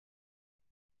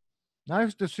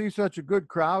Nice to see such a good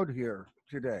crowd here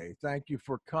today. Thank you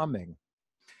for coming.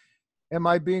 Am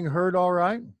I being heard all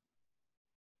right?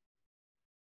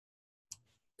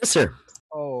 Yes, sir.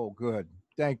 Oh, good.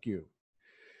 Thank you.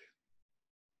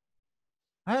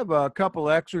 I have a couple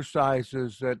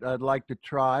exercises that I'd like to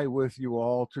try with you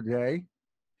all today.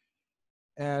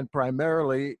 And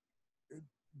primarily,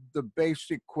 the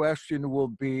basic question will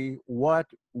be, what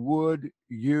would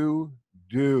you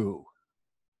do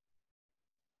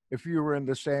if you were in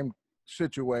the same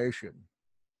situation?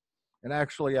 And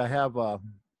actually, I have an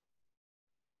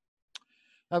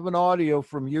audio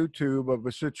from YouTube of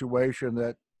a situation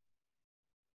that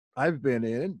I've been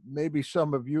in. Maybe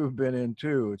some of you have been in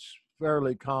too. It's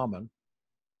fairly common,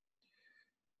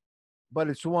 but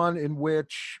it's one in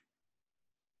which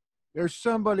there's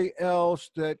somebody else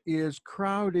that is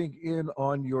crowding in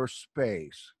on your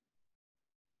space,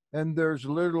 and there's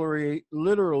literally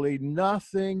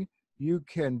nothing you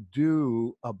can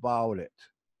do about it,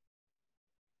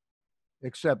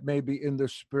 except maybe in the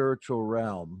spiritual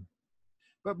realm.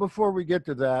 But before we get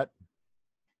to that,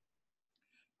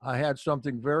 I had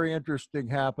something very interesting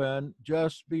happen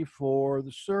just before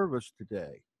the service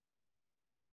today.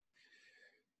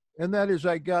 And that is,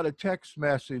 I got a text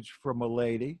message from a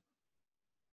lady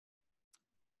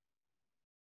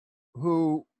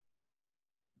who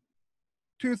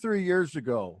 2, 3 years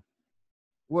ago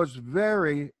was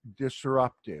very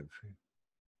disruptive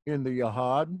in the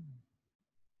Yahad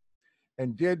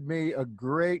and did me a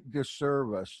great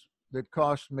disservice that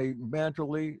cost me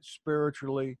mentally,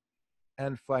 spiritually,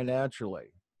 and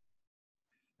financially.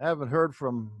 I haven't heard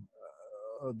from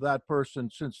that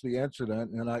person since the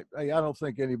incident, and I don't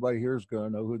think anybody here is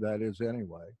going to know who that is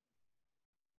anyway.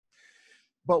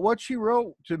 But what she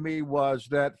wrote to me was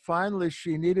that finally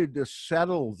she needed to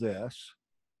settle this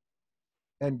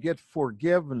and get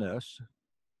forgiveness,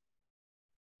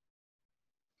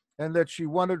 and that she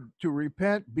wanted to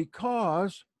repent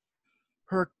because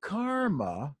her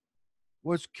karma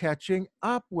was catching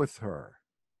up with her.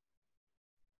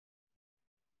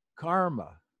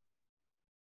 Karma.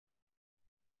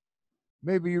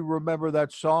 Maybe you remember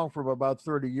that song from about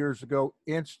 30 years ago,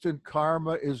 Instant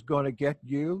Karma is Going to Get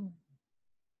You.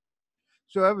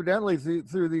 So evidently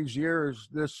through these years,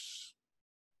 this,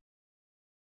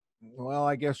 well,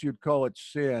 I guess you'd call it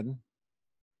sin,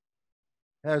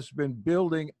 has been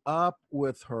building up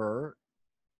with her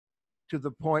to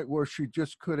the point where she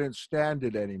just couldn't stand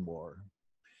it anymore.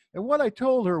 And what I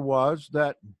told her was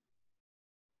that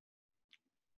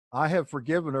I have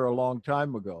forgiven her a long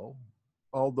time ago,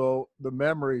 although the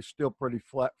memory is still pretty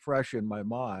fresh in my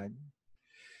mind.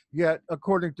 Yet,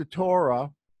 according to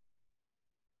Torah,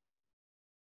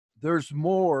 there's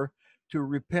more to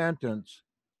repentance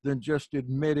than just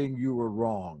admitting you were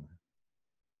wrong.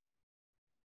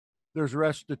 There's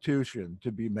restitution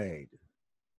to be made.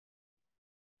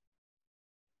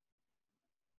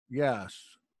 Yes,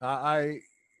 I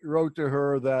wrote to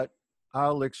her that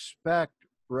I'll expect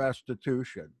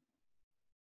restitution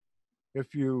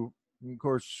if you, of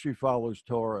course, she follows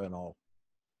Torah and all.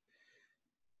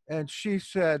 And she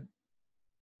said,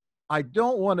 I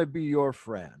don't want to be your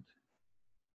friend,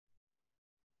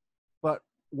 but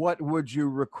what would you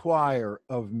require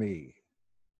of me?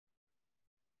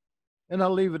 And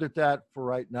I'll leave it at that for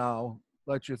right now.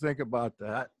 Let you think about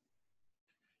that.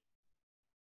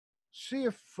 See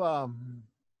if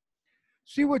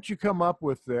see what you come up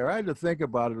with there. I had to think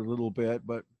about it a little bit,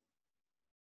 but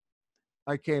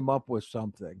I came up with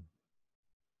something.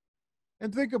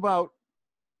 And think about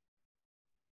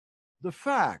the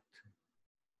fact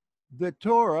that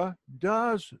Torah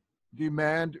does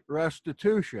demand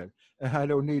restitution. And I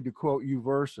don't need to quote you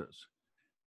verses.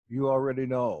 You already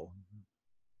know.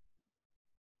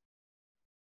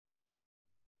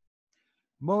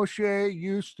 Moshe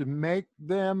used to make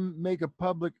them make a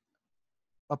public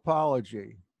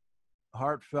apology,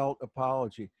 heartfelt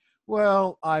apology.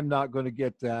 Well, I'm not going to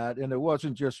get that. And it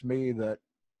wasn't just me that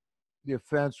the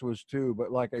offense was too,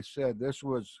 but like I said, this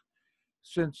was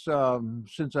since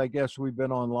I guess we've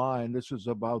been online, this is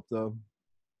about the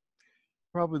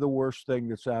probably the worst thing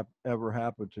that's ever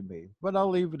happened to me. But I'll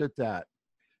leave it at that.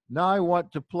 Now I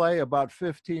want to play about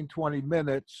 15, 20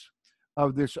 minutes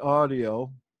of this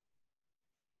audio,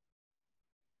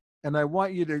 and I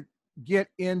want you to get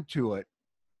into it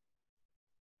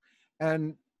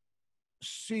and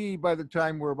see by the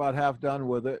time we're about half done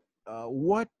with it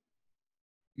what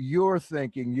you're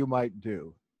thinking you might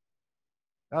do.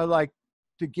 I'd like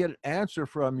to get an answer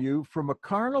from you from a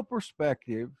carnal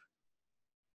perspective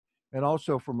and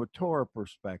also from a Torah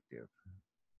perspective.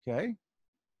 Okay?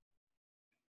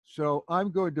 So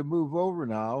I'm going to move over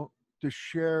now to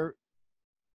share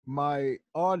my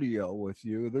audio with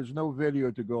you. There's no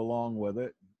video to go along with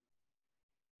it.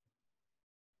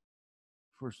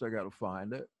 First, I got to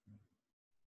find it.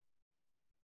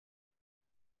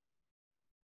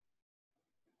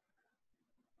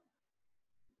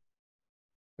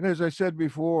 And as I said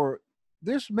before,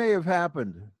 this may have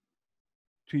happened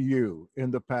to you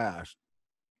in the past.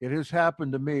 It has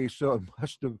happened to me, so it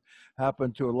must have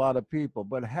happened to a lot of people,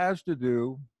 but it has to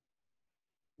do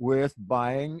with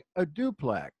buying a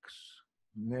duplex.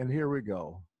 And here we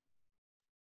go.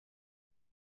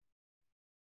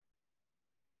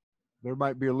 There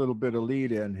might be a little bit of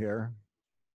lead in here.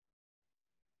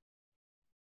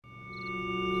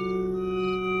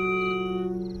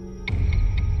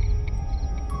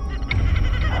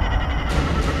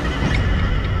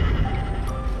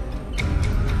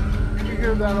 Did you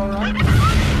hear that all right?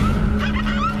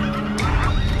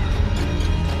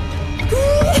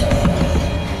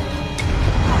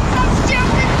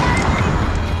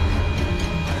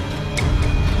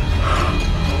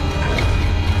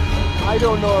 I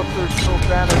don't know if there's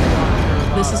profanity on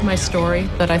here. This is my story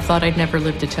that I thought I'd never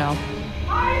live to tell.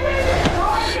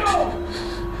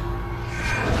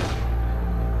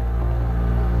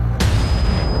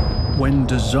 When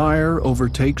desire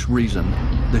overtakes reason,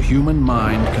 the human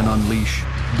mind can unleash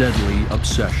deadly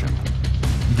obsession.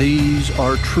 These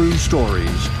are true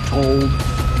stories told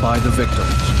by the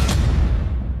victims.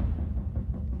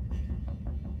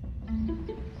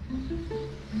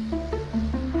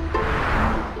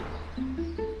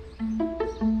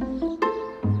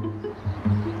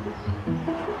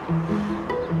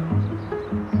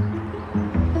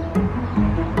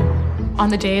 On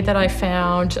the day that I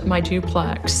found my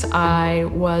duplex, I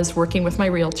was working with my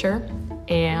realtor,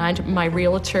 and my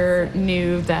realtor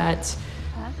knew that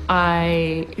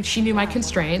she knew my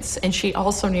constraints, and she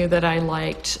also knew that I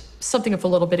liked something of a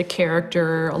little bit of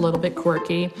character, a little bit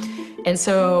quirky, and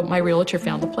so my realtor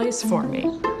found the place for me.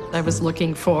 I was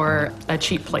looking for a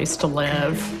cheap place to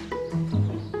live.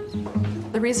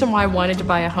 The reason why I wanted to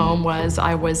buy a home was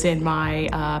I was in my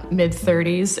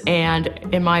mid-30s, and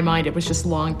in my mind it was just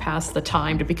long past the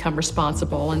time to become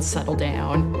responsible and settle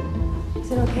down.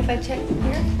 Is it okay if I check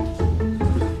here?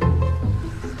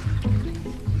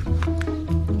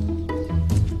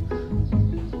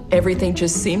 Everything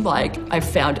just seemed like I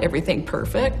found everything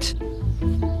perfect.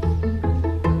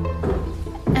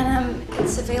 And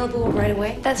it's available right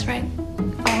away? That's right.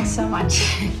 Thanks so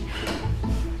much.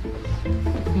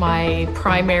 My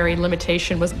primary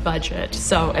limitation was budget,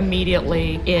 so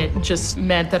immediately it just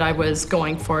meant that I was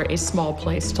going for a small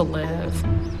place to live.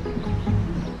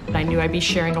 I knew I'd be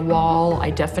sharing a wall.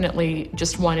 I definitely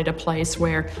just wanted a place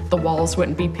where the walls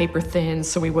wouldn't be paper thin,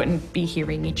 so we wouldn't be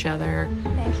hearing each other.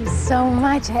 Thank you so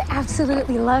much. I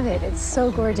absolutely love it. It's so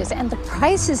gorgeous. And the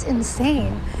price is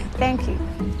insane. Thank you.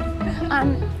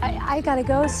 I gotta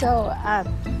go, so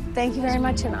thank you very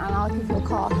much, and I'll give you a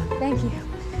call. Thank you.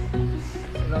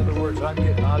 In other words, I'm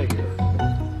getting out of here.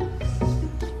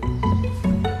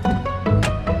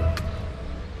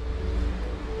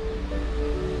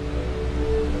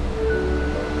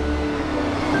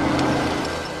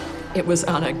 It was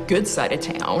on a good side of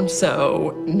town,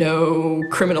 so no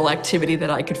criminal activity that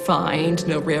I could find,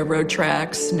 no railroad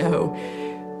tracks, no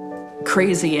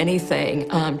crazy anything,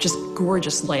 just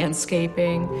gorgeous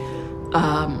landscaping.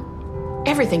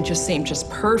 Everything just seemed just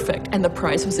perfect, and the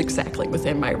price was exactly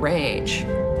within my range.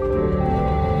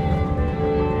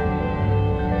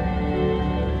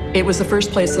 It was the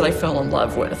first place that I fell in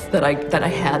love with, that I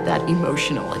had that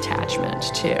emotional attachment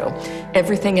to.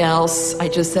 Everything else, I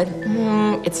just said,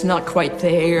 it's not quite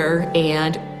there.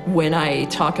 And when I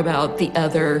talk about the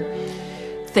other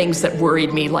things that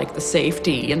worried me, like the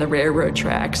safety and the railroad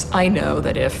tracks, I know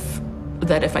that if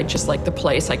I just liked the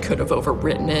place, I could have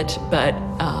overwritten it. But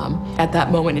at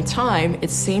that moment in time, it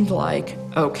seemed like,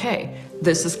 okay,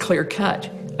 this is clear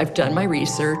cut. I've done my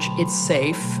research, it's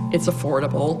safe, it's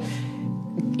affordable,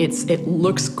 it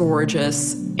looks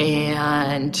gorgeous,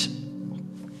 and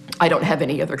I don't have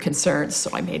any other concerns, so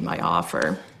I made my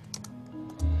offer.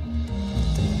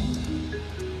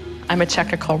 I'm a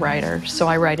technical writer, so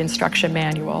I write instruction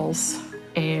manuals,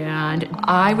 and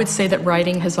I would say that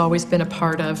writing has always been a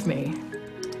part of me.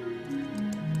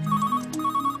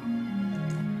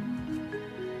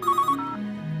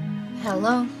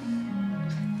 Hello.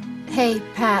 Hey,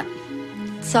 Pat.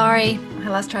 Sorry, I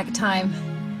lost track of time.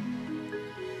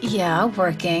 Yeah,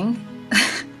 working.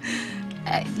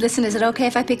 Listen, is it okay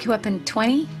if I pick you up in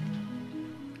 20?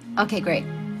 Okay, great.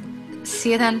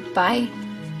 See you then. Bye.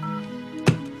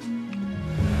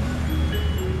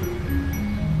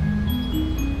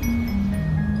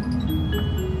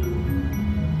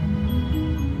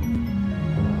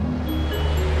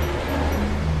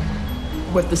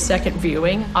 With the second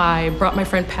viewing, I brought my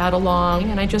friend Pat along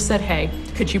and I just said, hey,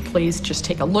 could you please just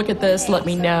take a look at this? Let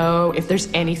me know if there's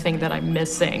anything that I'm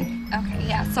missing. Okay,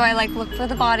 yeah. So I look for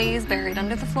the bodies buried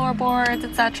under the floorboards,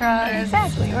 etc.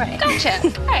 Exactly, right. Gotcha.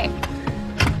 Right.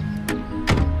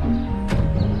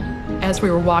 As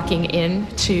we were walking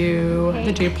into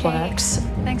the duplex,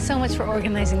 Thanks so much for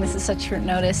organizing this at such short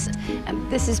notice.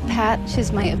 This is Pat.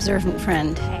 She's my observant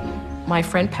friend. my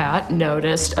friend Pat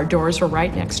noticed our doors were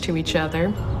right next to each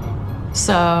other.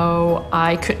 So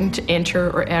I couldn't enter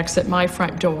or exit my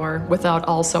front door without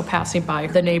also passing by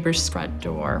the neighbor's front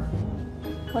door.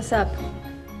 What's up?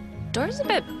 Door's a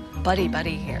bit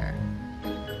buddy-buddy here.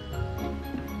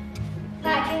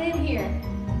 Pat, get in here.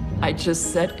 I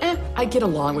just said, I get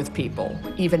along with people,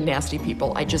 even nasty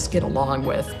people. I just get along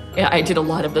with. I did a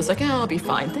lot of this, like, I'll be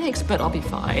fine, thanks, but I'll be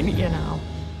fine, you know.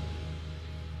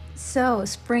 So,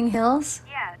 Spring Hills?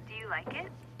 Yeah, do you like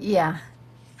it? Yeah,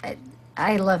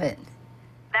 I love it.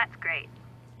 That's great.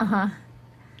 Uh-huh.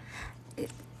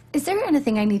 Is there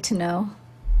anything I need to know?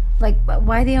 Like,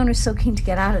 why the owner's so keen to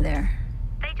get out of there?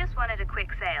 They just wanted a quick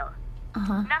sale.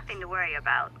 Uh-huh. Nothing to worry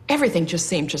about. Everything just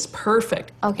seemed just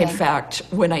perfect. Okay. In fact,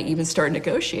 when I even started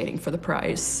negotiating for the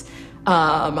price,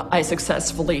 I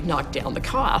successfully knocked down the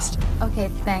cost. Okay,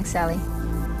 thanks, Sally.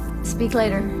 Speak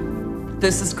later.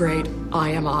 This is great. I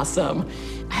am awesome.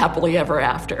 Happily ever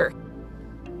after.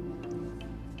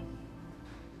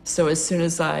 So as soon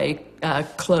as I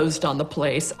closed on the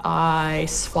place, I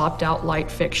swapped out light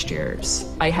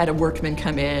fixtures. I had a workman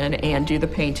come in and do the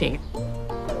painting.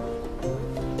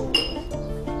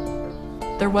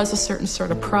 There was a certain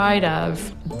sort of pride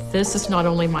of, this is not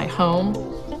only my home,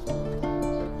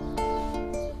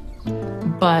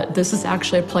 but this is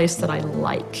actually a place that I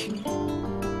like.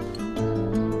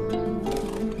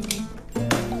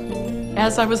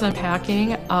 As I was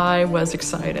unpacking, I was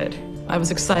excited. I was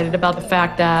excited about the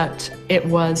fact that it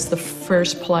was the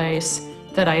first place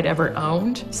that I'd ever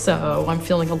owned. So I'm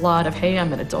feeling a lot of, hey,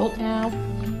 I'm an adult now.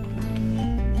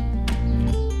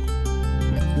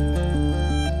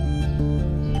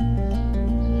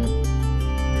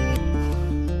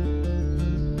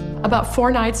 About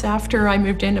 4 nights after I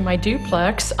moved into my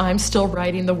duplex, I'm still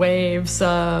riding the waves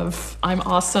of, I'm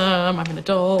awesome, I'm an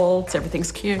adult,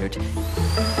 everything's cute.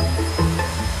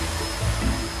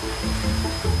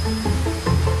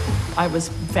 I was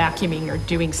vacuuming or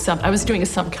I was doing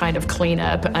some kind of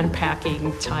cleanup,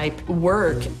 unpacking type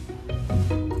work.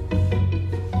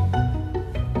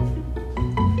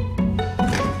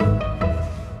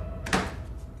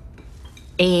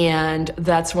 And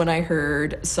that's when I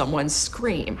heard someone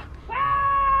scream.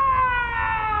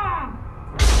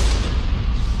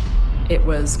 It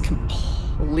was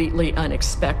completely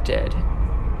unexpected.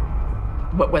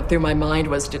 What went through my mind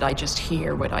was, did I just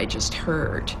hear what I just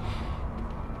heard?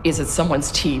 Is it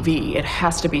someone's TV? It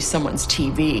has to be someone's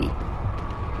TV.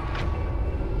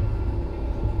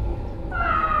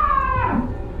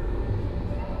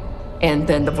 And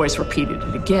then the voice repeated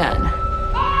it again.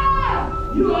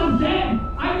 You are dead!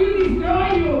 I will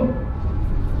destroy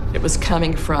you! It was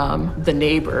coming from the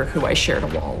neighbor who I shared a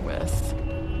wall with.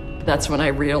 That's when I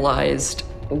realized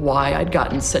why I'd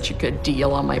gotten such a good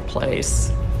deal on my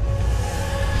place.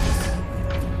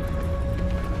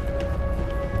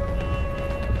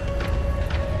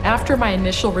 After my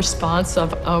initial response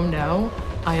of, oh no,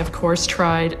 I of course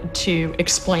tried to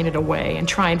explain it away and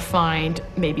try and find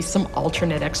maybe some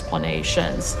alternate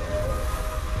explanations.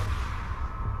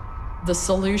 The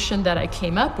solution that I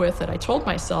came up with, that I told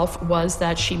myself, was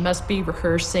that she must be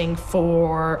rehearsing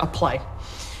for a play.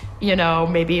 You know,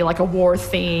 maybe like a war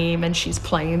theme, and she's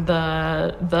playing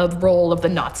the role of the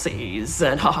Nazis,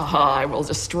 and ha ha ha, I will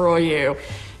destroy you.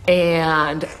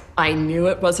 And I knew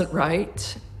it wasn't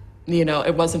right. You know,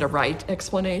 it wasn't a right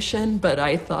explanation, but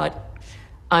I thought,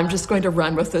 I'm just going to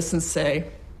run with this and say,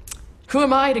 who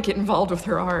am I to get involved with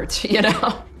her art, you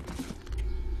know?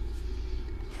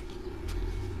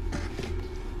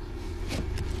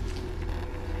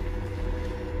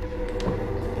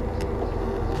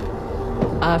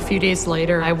 A few days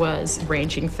later, I was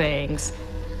arranging things,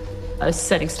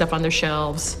 setting stuff on their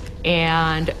shelves,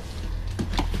 and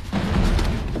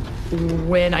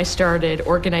when I started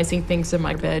organizing things in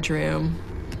my bedroom,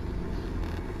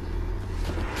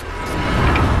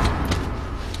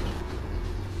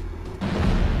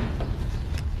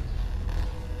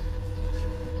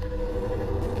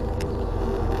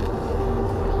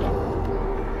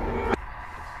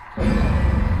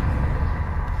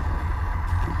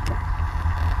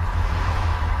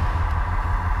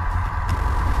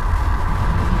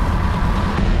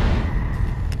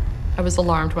 I was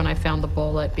alarmed when I found the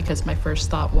bullet because my first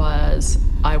thought was,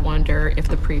 I wonder if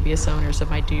the previous owners of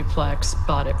my duplex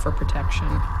bought it for protection.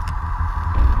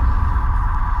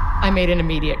 I made an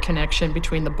immediate connection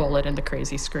between the bullet and the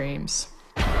crazy screams.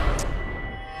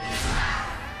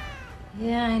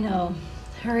 Yeah, I know.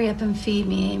 Hurry up and feed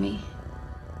me, Amy.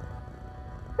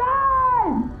 Die!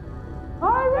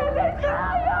 I really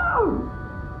tell you!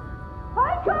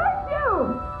 I curse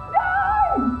you!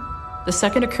 Die! The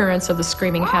second occurrence of the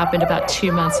screaming happened about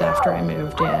 2 months after I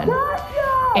moved in.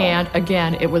 And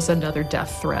again, it was another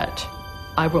death threat.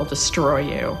 I will destroy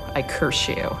you. I curse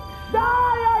you. Die,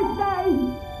 I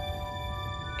say!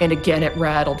 And again, it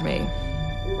rattled me.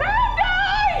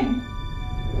 Die!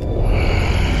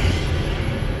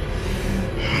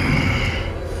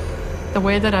 The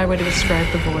way that I would describe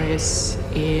the voice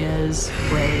is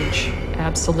rage,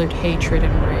 absolute hatred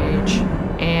and rage.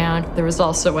 And there was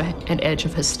also an edge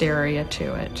of hysteria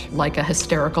to it, like a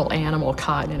hysterical animal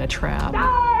caught in a trap.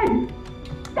 Die!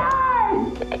 Die!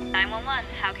 911,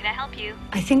 how can I help you?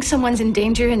 I think someone's in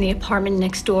danger in the apartment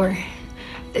next door.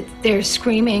 They're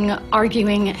screaming,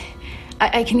 arguing.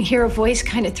 I can hear a voice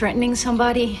kind of threatening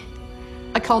somebody.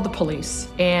 I called the police,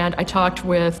 and I talked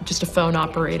with just a phone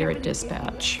operator at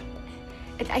dispatch.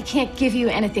 I can't give you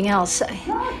anything else.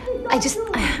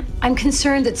 I'm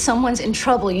concerned that someone's in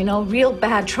trouble, you know, real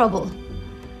bad trouble.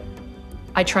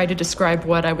 I tried to describe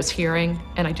what I was hearing,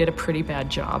 and I did a pretty bad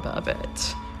job of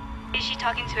it. Is she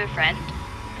talking to a friend?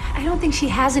 I don't think she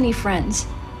has any friends.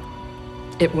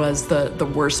 It was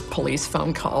the worst police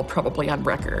phone call probably on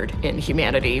record in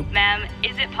humanity. Ma'am,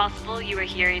 is it possible you were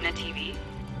hearing a TV?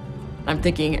 I'm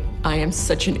thinking, I am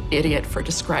such an idiot for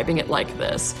describing it like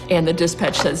this. And the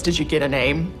dispatch says, did you get a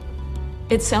name?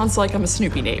 It sounds like I'm a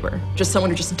snoopy neighbor, just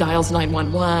someone who just dials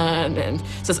 911 and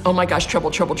says, oh my gosh, trouble,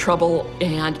 trouble, trouble,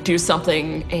 and do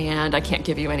something, and I can't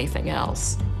give you anything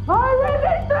else. I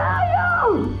really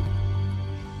tell you!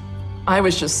 I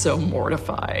was just so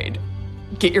mortified.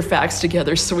 Get your facts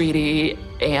together, sweetie,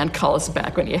 and call us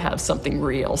back when you have something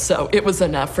real. So it was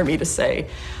enough for me to say,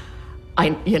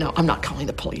 I'm not calling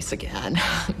the police again.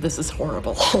 This is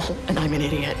horrible, and I'm an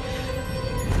idiot.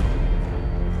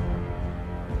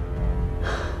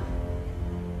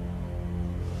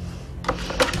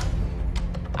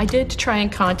 I did try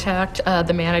and contact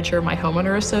the manager of my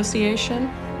homeowner association.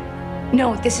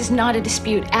 No, this is not a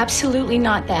dispute. Absolutely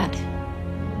not that.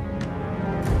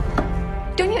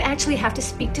 Don't you actually have to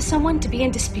speak to someone to be in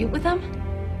dispute with them?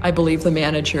 I believe the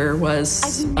manager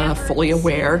was fully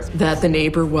aware that the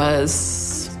neighbor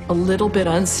was a little bit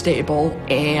unstable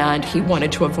and he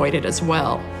wanted to avoid it as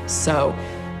well. So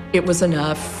it was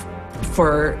enough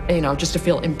for, just to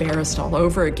feel embarrassed all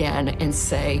over again and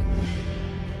say,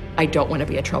 I don't want to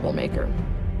be a troublemaker.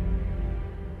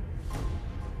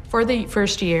 For the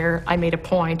first year, I made a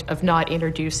point of not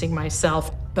introducing myself,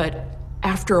 but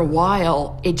after a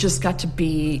while, it just got to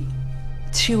be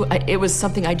it was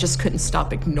something I just couldn't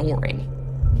stop ignoring.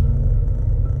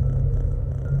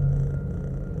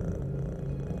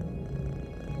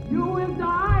 You will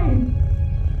die!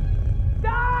 Die,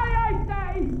 I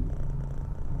say!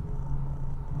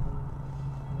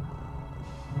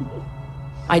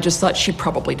 I just thought she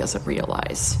probably doesn't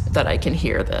realize that I can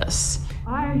hear this.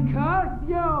 I curse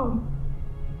you!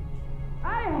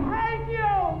 I hate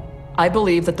you! I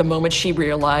believe that the moment she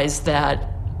realized that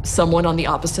someone on the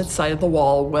opposite side of the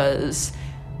wall was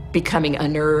becoming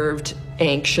unnerved,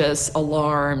 anxious,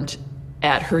 alarmed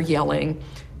at her yelling,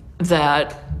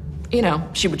 that,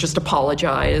 she would just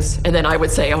apologize. And then I would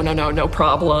say, oh, no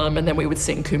problem. And then we would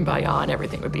sing Kumbaya and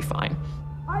everything would be fine.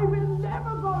 I will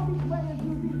never go this way as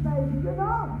you did, baby, you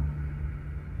know?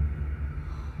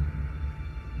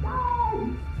 Die!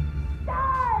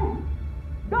 Die!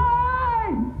 Die!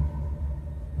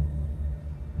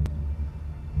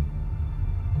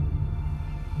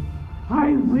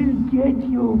 I will get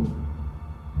you.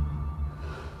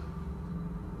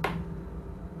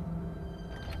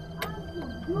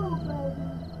 You, baby.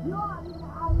 You are in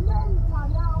America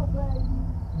now, baby.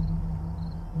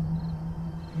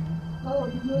 Oh,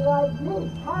 you like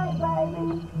this, huh, baby?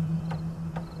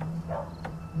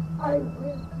 I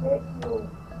will get you.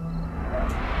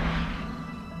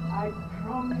 I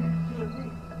promise you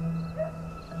this.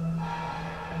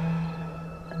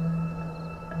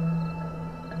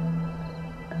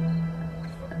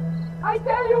 I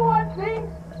tell you one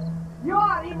thing, you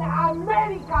are in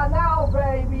America now,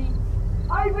 baby.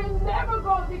 I will never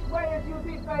go this way as you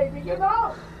did, baby, you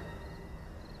know?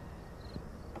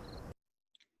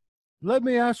 Let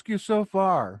me ask you so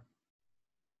far,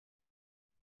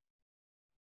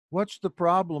 what's the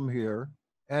problem here?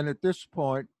 And at this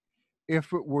point,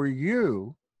 if it were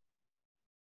you,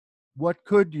 What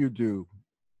could you do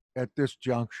at this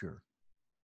juncture?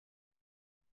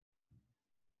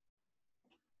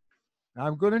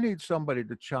 I'm going to need somebody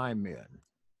to chime in.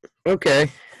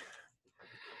 Okay.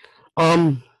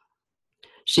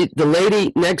 The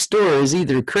lady next door is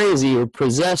either crazy or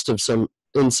possessed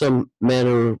in some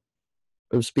manner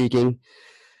of speaking.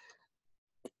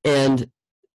 And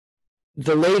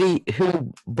the lady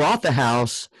who bought the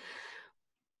house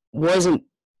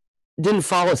didn't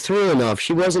follow through enough.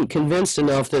 She wasn't convinced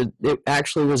enough that it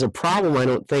actually was a problem, I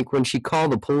don't think, when she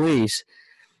called the police,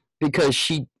 because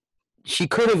she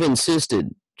could have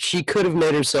insisted. She could have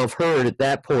made herself heard at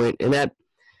that point, and that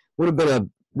would have been a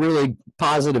really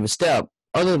positive step.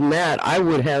 Other than that, I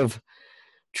would have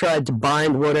tried to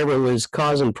bind whatever was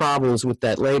causing problems with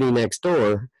that lady next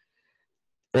door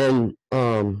and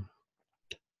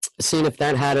seeing if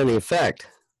that had any effect.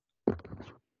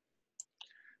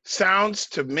 Sounds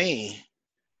to me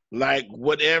like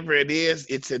whatever it is,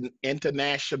 it's an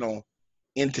international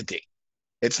entity.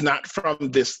 It's not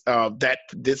from this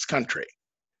country.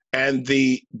 And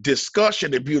the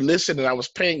discussion, if you listen, and I was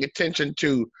paying attention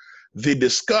to the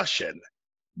discussion,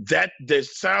 that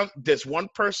there's one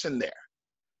person there.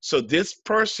 So this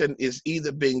person is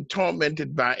either being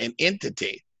tormented by an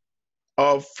entity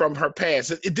from her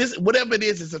past. Whatever it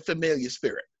is a familiar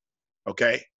spirit.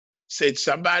 Okay? Said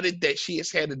somebody that she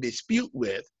has had a dispute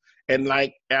with, and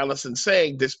like Allison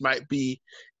saying, this might be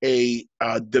a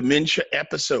dementia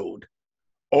episode,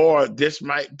 or this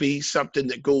might be something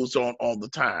that goes on all the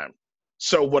time.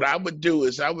 So what I would do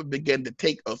is I would begin to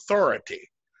take authority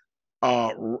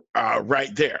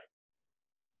right there.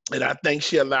 And I think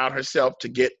she allowed herself to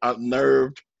get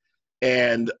unnerved,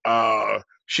 and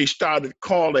she started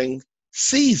calling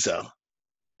Caesar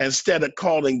instead of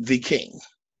calling the king.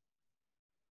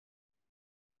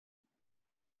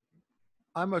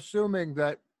 I'm assuming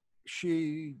that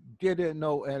she didn't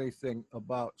know anything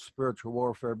about spiritual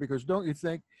warfare, because don't you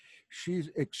think she's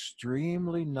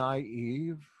extremely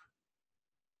naive?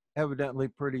 Evidently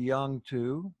pretty young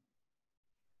too.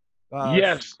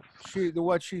 Yes.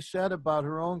 What she said about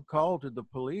her own call to the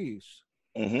police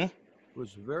Mm-hmm.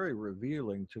 was very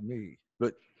revealing to me.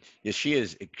 But yeah, she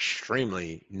is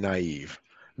extremely naive.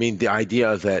 I mean, the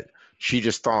idea that she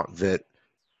just thought that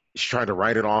she tried to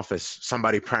write it off as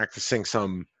somebody practicing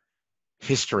some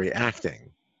history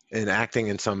acting and acting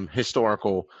in some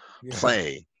historical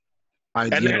play.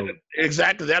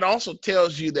 Exactly. That also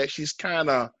tells you that she's kind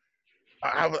of,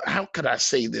 how could I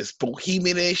say this,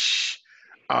 bohemianish,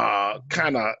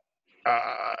 kind of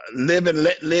live and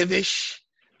let live-ish.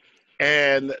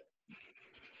 And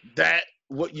that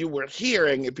what you were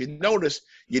hearing, if you notice,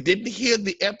 you didn't hear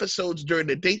the episodes during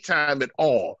the daytime at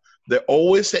all. They're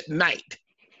always at night.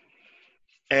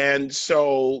 And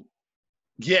so,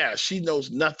 yeah, she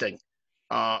knows nothing.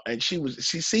 And she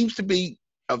seems to be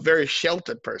a very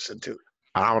sheltered person too.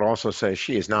 I would also say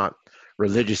she is not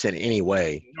religious in any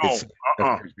way. No,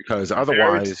 because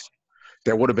otherwise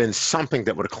there would have been something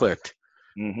that would have clicked.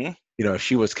 Mm-hmm. You know, if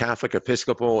she was Catholic,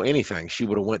 Episcopal, anything, she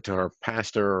would have went to her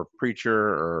pastor or preacher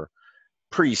or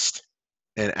priest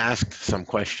and asked some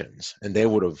questions, and they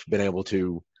would have been able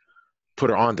to put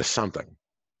her on to something.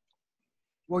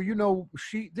 Well, you know,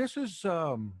 this is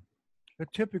a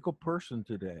typical person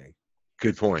today.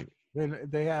 Good point.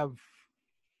 They have,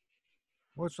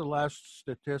 what's the last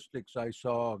statistics I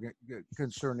saw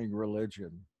concerning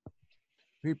religion?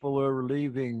 People are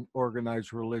leaving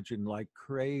organized religion like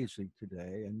crazy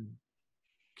today, and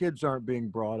kids aren't being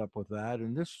brought up with that.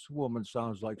 And this woman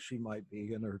sounds like she might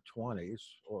be in her 20s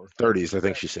or 30s, I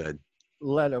think she said.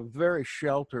 Led a very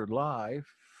sheltered life.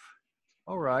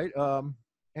 All right.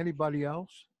 Anybody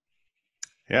else?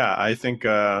 Yeah, I think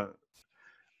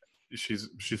she's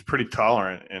pretty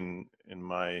tolerant in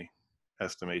my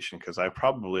estimation, because I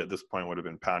probably at this point would have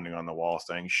been pounding on the wall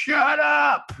saying, "Shut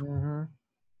up!" Mm-hmm.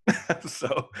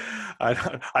 So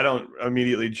I don't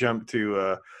immediately jump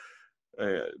to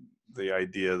the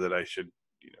idea that I should,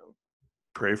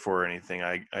 pray for or anything.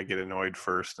 I get annoyed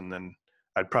first, and then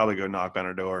I'd probably go knock on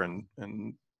her door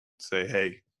and say,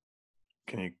 "Hey,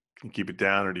 can you keep it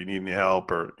down, or do you need any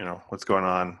help, or what's going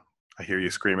on? I hear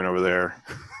you screaming over there."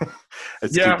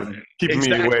 It's keeping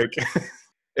me awake.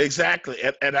 Exactly,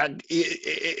 and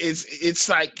it's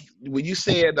like when you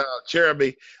said,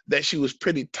 Jeremy, that she was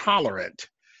pretty tolerant.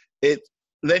 It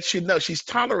lets you know she's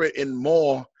tolerant in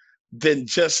more than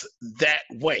just that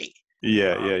way.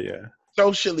 Yeah.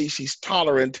 Socially, she's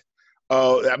tolerant.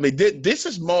 I mean, this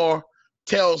is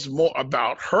tells more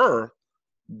about her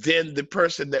than the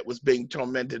person that was being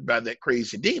tormented by that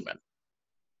crazy demon.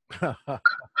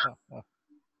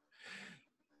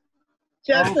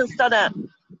 Just instead of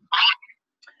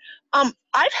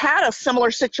I've had a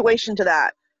similar situation to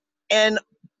that, and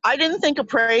I didn't think of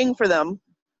praying for them.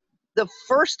 The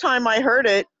first time I heard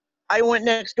it, I went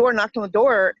next door, knocked on the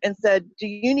door, and said, "Do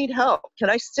you need help? Can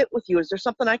I sit with you? Is there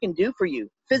something I can do for you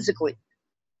physically?"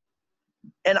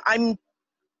 And I'm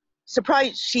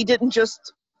surprised she didn't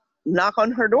just knock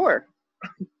on her door.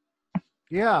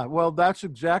 Yeah, well, that's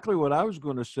exactly what I was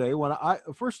going to say. When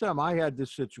first time I had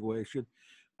this situation,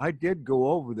 I did go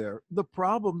over there. The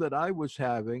problem that I was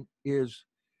having is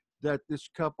that this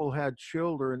couple had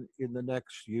children in the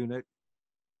next unit.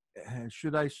 And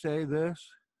should I say this?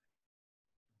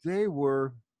 They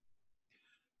were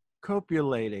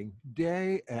copulating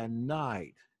day and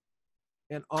night,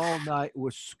 and all night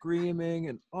was screaming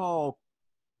and all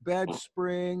bed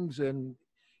springs, and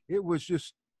it was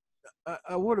just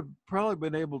I would have probably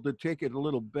been able to take it a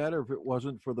little better if it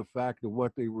wasn't for the fact of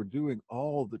what they were doing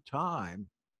all the time.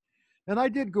 And I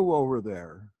did go over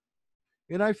there,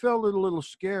 and I felt a little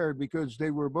scared because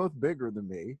they were both bigger than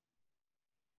me.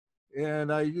 And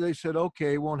they said,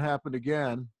 okay, it won't happen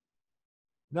again.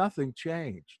 Nothing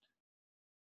changed.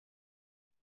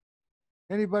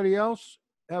 Anybody else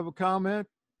have a comment?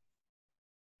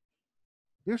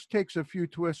 This takes a few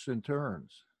twists and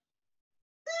turns.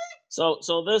 So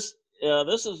this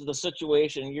is the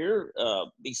situation you're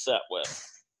beset with.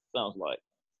 Sounds like.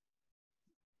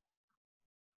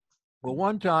 Well,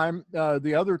 one time,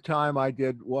 the other time I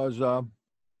did was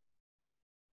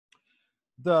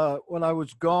when I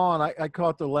was gone, I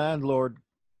caught the landlord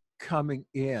coming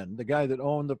in. The guy that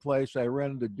owned the place, I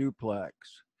rented a duplex.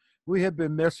 We had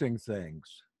been missing things.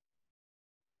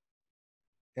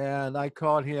 And I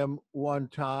caught him one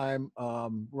time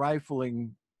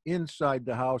rifling inside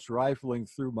the house, rifling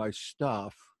through my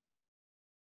stuff.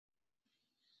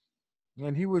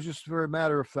 And he was just very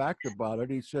matter of fact about it.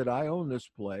 He said, I own this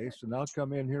place and I'll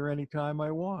come in here anytime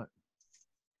I want.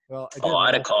 Well,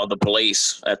 I'd have called the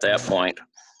police at that point.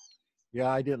 Yeah,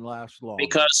 I didn't last long.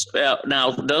 Because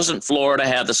now, doesn't Florida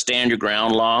have the stand your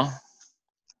ground law?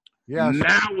 Yes.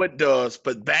 Now it does,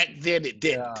 but back then it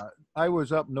didn't. Yeah, I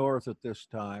was up north at this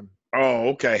time. Oh,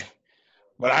 okay.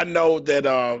 But I know that,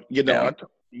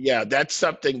 that's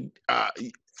something.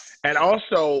 And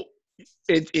also,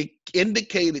 it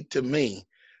indicated to me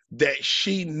that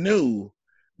she knew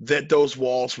that those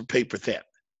walls were paper thin.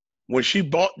 When she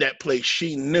bought that place,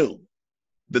 she knew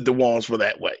that the walls were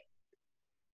that way.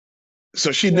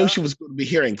 So she knew she was going to be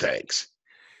hearing things.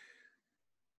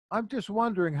 I'm just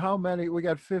wondering how many, we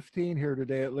got 15 here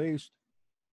today at least.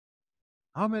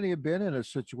 How many have been in a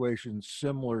situation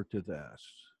similar to this?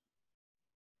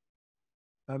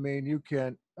 I mean,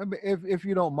 if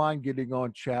you don't mind getting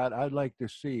on chat, I'd like to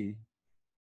see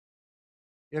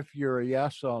if you're a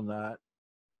yes on that.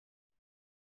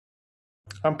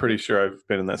 I'm pretty sure I've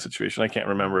been in that situation. I can't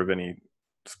remember of any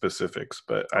specifics,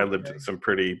 but I lived in some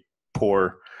pretty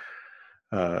poor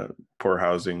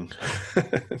housing.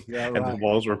 Yeah, and right. the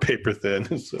walls were paper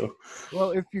thin. So,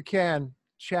 well, if you can,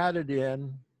 chat it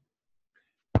in.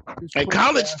 In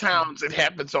college towns, it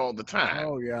happens all the time.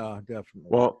 Oh yeah, definitely.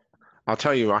 Well, I'll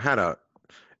tell you, I had a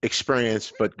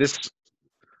experience, but this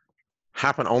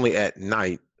happened only at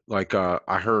night. Like I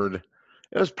heard,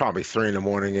 it was probably 3 a.m.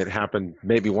 It happened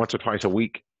maybe once or twice a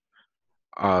week.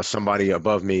 Somebody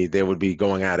above me, they would be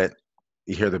going at it.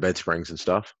 You hear the bed springs and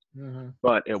stuff,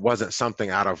 but it wasn't something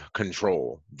out of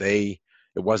control. It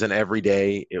wasn't every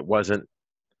day. It wasn't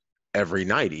every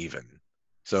night even.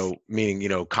 So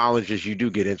meaning, colleges, you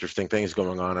do get interesting things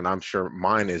going on, and I'm sure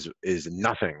mine is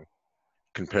nothing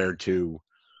compared to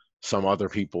some other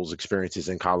people's experiences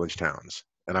in college towns.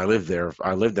 And I lived there.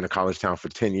 I lived in a college town for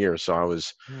 10 years, so I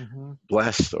was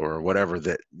blessed or whatever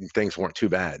that things weren't too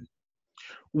bad.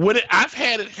 I've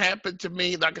had it happen to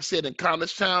me, like I said, in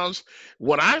college towns.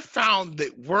 What I found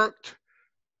that worked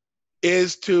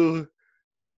is to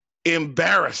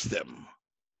embarrass them.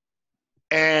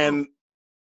 And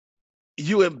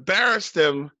you embarrass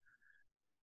them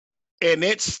and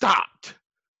it stopped.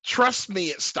 Trust me,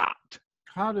 it stopped.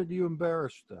 How did you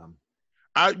embarrass them?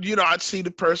 I'd see the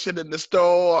person in the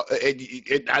store,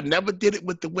 and I never did it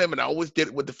with the women. I always did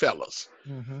it with the fellas.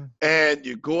 And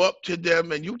you go up to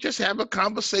them and you just have a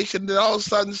conversation, and all of a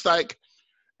sudden it's like,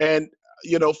 and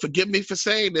forgive me for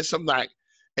saying this, I'm like,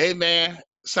 hey man,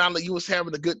 sound like you was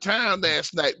having a good time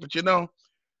last night, but you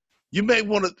may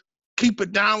want to keep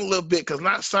it down a little bit, because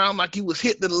not sound like you was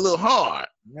hitting it a little hard.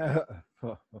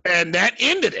 And that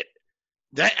ended it.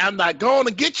 That I'm like, go on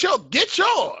and get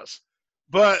yours.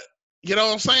 But you know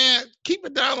what I'm saying? Keep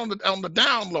it down on the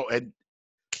down low, and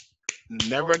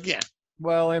never again.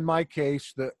 Well, in my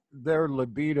case, their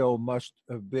libido must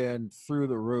have been through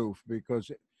the roof,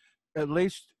 because at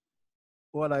least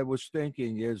what I was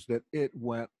thinking is that it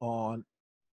went on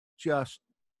just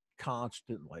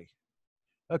constantly.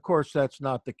 Of course, that's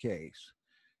not the case,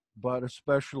 but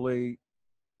especially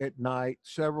at night,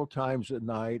 several times at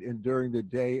night and during the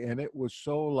day, and it was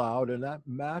so loud, and that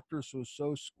mattress was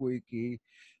so squeaky,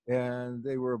 and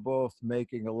they were both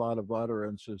making a lot of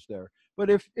utterances there. But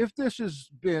if this has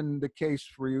been the case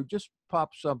for you, just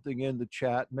pop something in the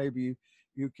chat. Maybe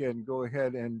you can go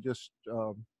ahead and just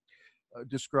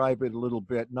describe it a little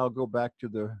bit, and I'll go back to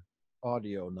the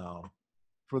audio now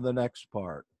for the next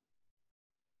part,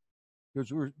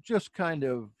 because we're just kind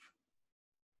of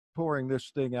pouring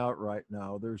this thing out right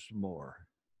now. There's more.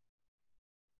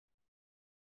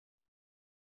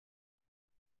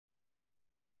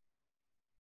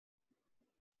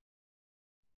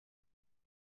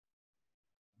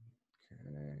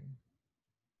 Okay.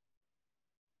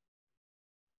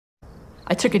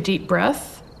 I took a deep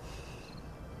breath.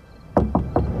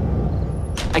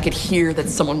 I could hear that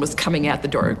someone was coming at the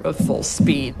door at full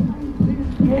speed.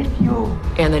 Yes, you.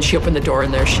 And then she opened the door,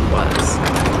 and there she was.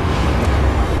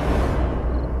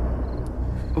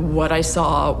 What I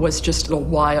saw was just a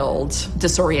wild,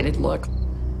 disoriented look.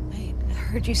 I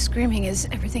heard you screaming. Is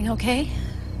everything okay?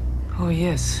 Oh,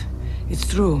 yes. It's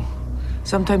true.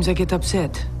 Sometimes I get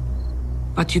upset.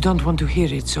 But you don't want to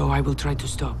hear it, so I will try to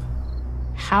stop.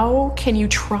 How can you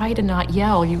try to not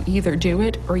yell? You either do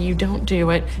it or you don't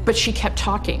do it. But she kept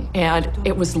talking, and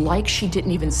it was like she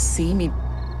didn't even see me.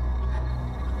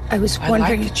 I was I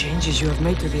wondering... like the changes you have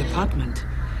made to the apartment.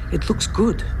 It looks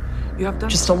good. You have done...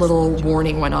 Just a little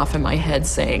warning went off in my head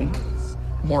saying,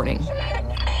 warning.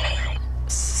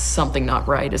 Something not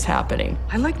right is happening.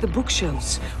 I like the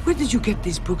bookshelves. Where did you get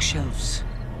these bookshelves?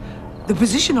 The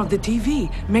position of the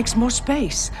TV makes more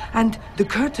space. And the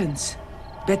curtains,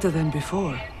 better than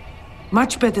before.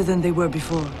 Much better than they were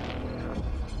before.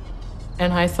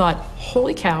 And I thought,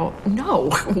 holy cow, no.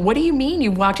 What do you mean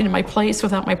you walked into my place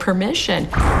without my permission?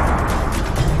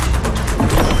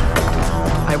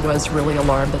 I was really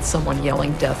alarmed that someone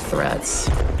yelling death threats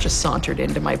just sauntered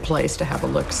into my place to have a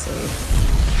look-see.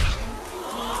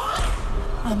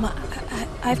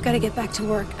 I've got to get back to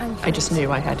work. I just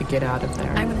knew I had to get out of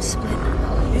there. I'm gonna split.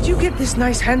 Did you get this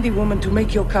nice handy woman to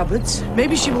make your cupboards?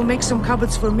 Maybe she will make some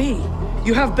cupboards for me.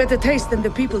 You have better taste than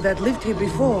the people that lived here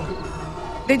before.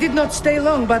 They did not stay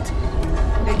long, but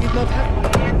they did not have...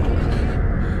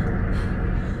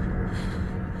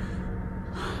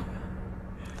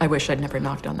 I wish I'd never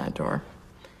knocked on that door.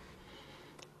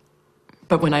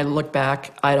 But when I look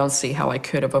back, I don't see how I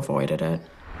could have avoided it.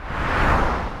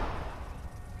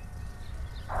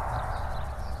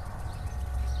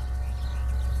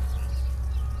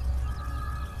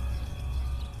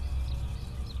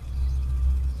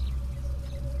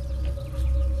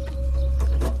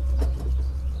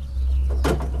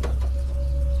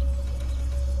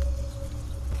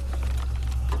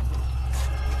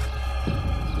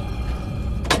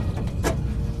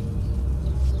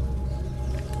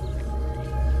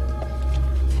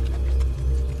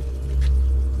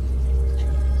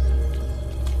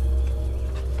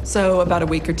 So about a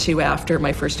week or two after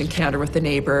my first encounter with the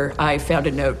neighbor, I found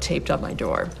a note taped on my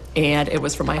door, and it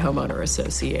was from my homeowner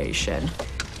association.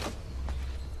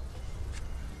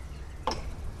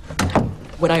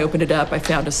 When I opened it up, I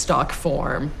found a stock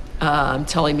form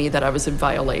telling me that I was in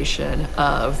violation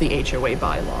of the HOA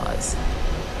bylaws.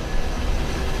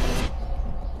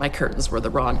 My curtains were the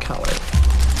wrong color.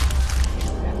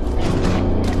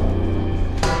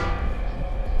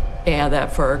 And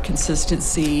that for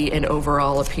consistency and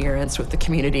overall appearance with the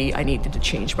community, I needed to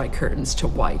change my curtains to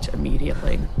white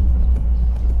immediately.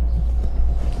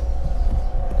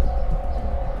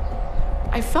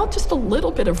 I felt just a little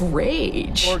bit of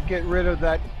rage. Or get rid of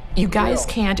that. You guys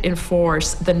can't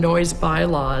enforce the noise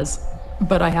bylaws,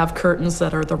 but I have curtains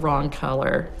that are the wrong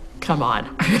color. Come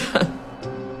on.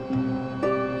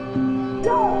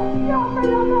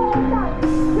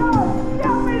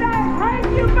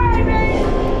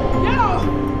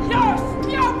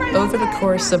 Over the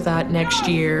course of that next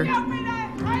year,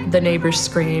 the neighbors'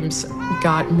 screams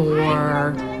got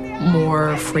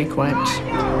more frequent.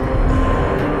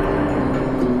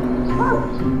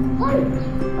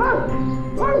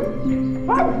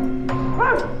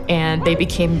 And they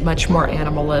became much more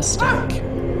animalistic.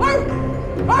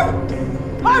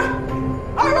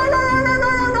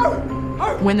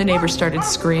 When the neighbors started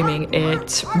screaming,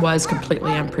 it was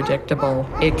completely unpredictable.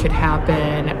 It could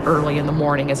happen early in the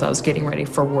morning as I was getting ready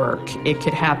for work. It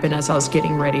could happen as I was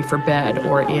getting ready for bed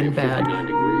or in bed.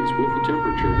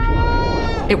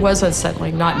 It was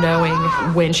unsettling, not knowing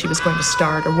when she was going to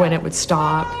start or when it would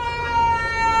stop.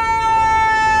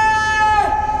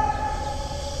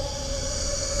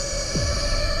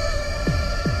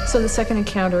 So the second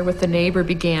encounter with the neighbor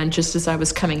began just as I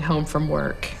was coming home from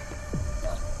work.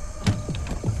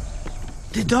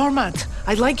 The doormat.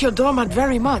 I like your doormat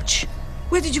very much.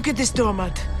 Where did you get this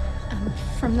doormat?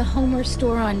 From the Homer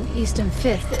store on East and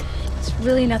 5th. It's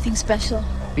really nothing special.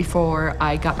 Before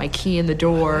I got my key in the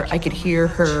door, I could hear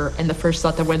her, and the first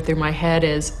thought that went through my head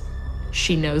is,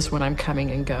 she knows when I'm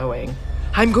coming and going.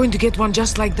 I'm going to get one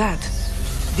just like that.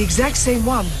 The exact same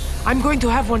one. I'm going to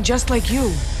have one just like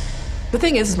you. The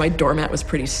thing is my doormat was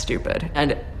pretty stupid.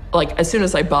 And like, as soon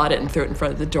as I bought it and threw it in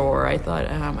front of the door, I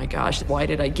thought, oh my gosh, why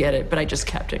did I get it? But I just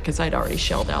kept it because I'd already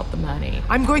shelled out the money.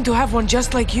 I'm going to have one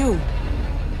just like you.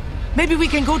 Maybe we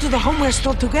can go to the homeware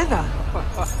store together.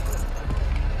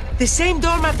 The same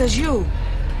doormat as you.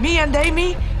 Me and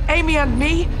Amy, Amy and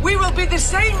me. We will be the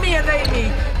same, me and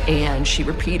Amy. And she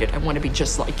repeated, I want to be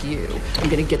just like you. I'm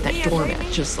going to get that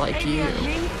doormat just like you.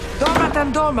 Doormat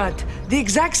and doormat. The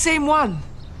exact same one.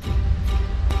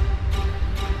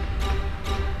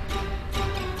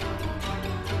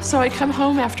 So I come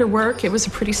home after work. It was a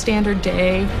pretty standard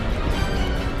day.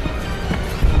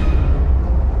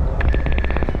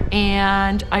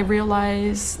 And I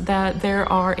realize that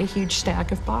there are a huge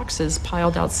stack of boxes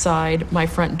piled outside my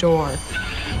front door.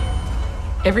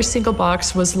 Every single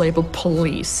box was labeled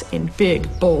police in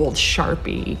big, bold,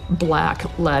 Sharpie,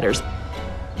 black letters.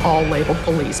 All labeled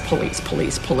police, police,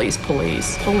 police, police,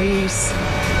 police, police.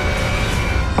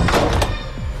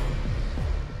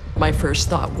 My first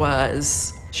thought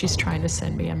was, she's trying to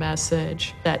send me a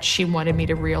message that she wanted me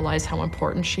to realize how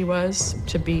important she was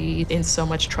to be in so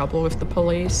much trouble with the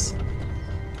police.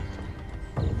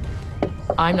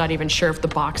 I'm not even sure if the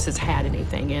boxes had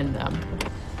anything in them.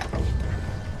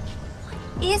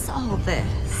 What is all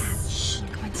this? Shh,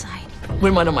 go inside.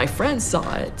 When one of my friends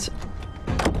saw it,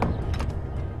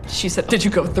 she said, did you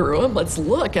go through them? Let's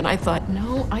look. And I thought,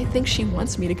 no, I think she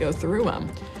wants me to go through them.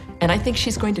 And I think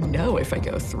she's going to know if I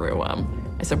go through them.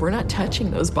 I said, we're not touching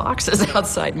those boxes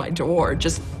outside my door.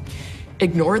 Just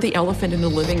ignore the elephant in the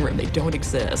living room. They don't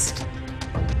exist.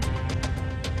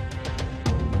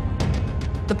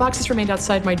 The boxes remained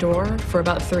outside my door for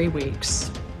about 3 weeks.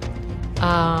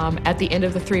 At the end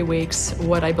of the 3 weeks,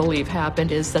 what I believe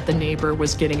happened is that the neighbor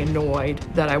was getting annoyed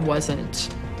that I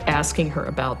wasn't asking her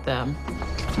about them.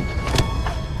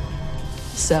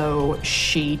 So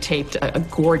she taped a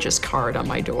gorgeous card on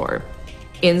my door.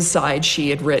 Inside, she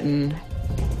had written,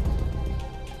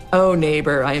 "Oh,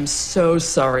 neighbor, I am so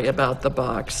sorry about the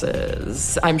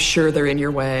boxes. I'm sure they're in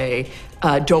your way.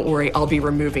 Don't worry, I'll be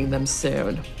removing them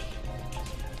soon."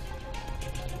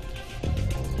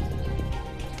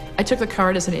 I took the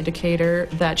card as an indicator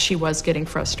that she was getting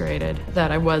frustrated,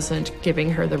 that I wasn't giving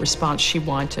her the response she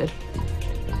wanted.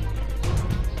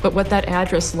 But what that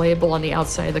address label on the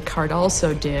outside of the card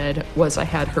also did was I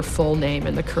had her full name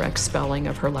and the correct spelling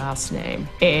of her last name.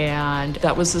 And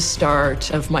that was the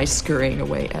start of my scurrying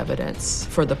away evidence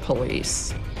for the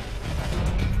police.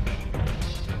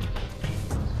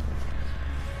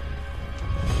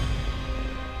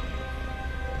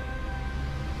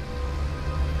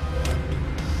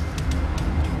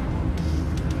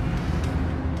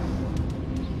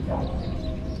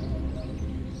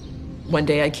 One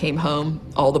day I came home,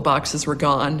 all the boxes were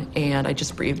gone, and I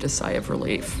just breathed a sigh of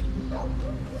relief.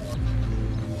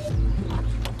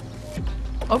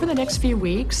 Over the next few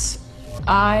weeks,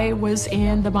 I was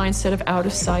in the mindset of out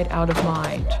of sight, out of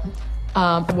mind.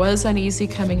 It was uneasy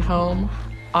coming home.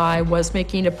 I was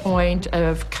making a point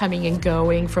of coming and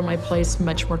going from my place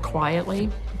much more quietly,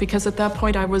 because at that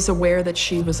point I was aware that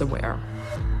she was aware.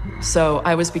 So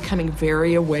I was becoming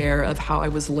very aware of how I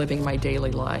was living my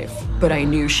daily life. But I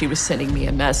knew she was sending me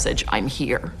a message, I'm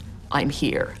here. I'm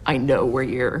here. I know where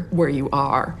you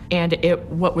are. And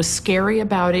what was scary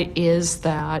about it is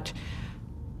that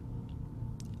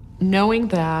knowing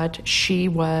that she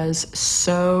was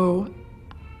so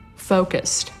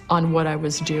focused on what I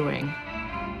was doing.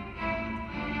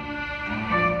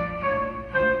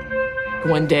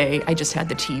 One day, I just had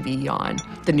the TV on.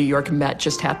 The New York Met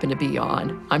just happened to be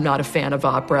on. I'm not a fan of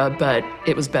opera, but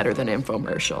it was better than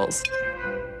infomercials.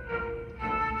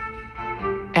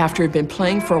 After it had been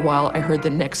playing for a while, I heard the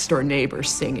next door neighbor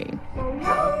singing.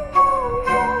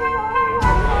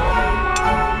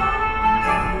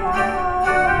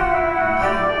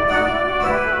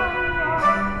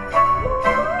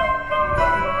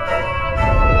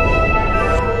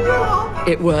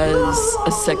 It was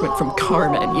a segment from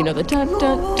Carmen, you know, the dun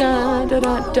dun dun dun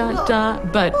dun dun dun,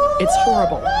 but it's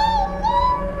horrible.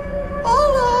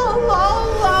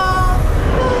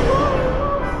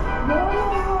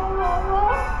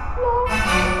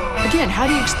 Again, how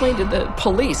do you explain to the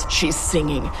police she's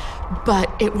singing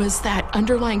But it was that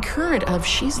underlying current of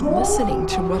she's listening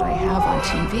to what I have on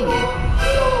TV.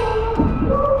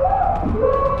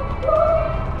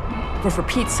 But for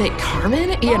Pete's sake,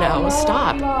 Carmen,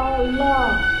 stop.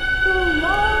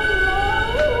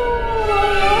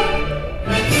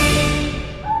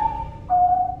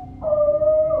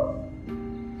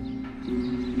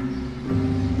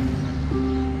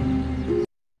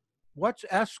 What's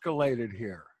escalated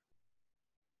here?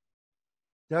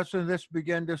 Doesn't this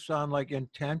begin to sound like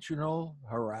intentional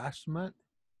harassment?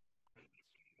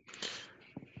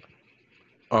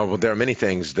 Well, there are many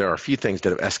things. There are a few things that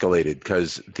have escalated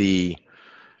because the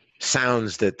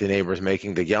sounds that the neighbor is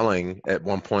making, the yelling at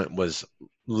one point was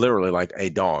literally like a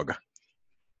dog.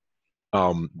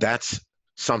 That's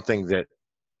something that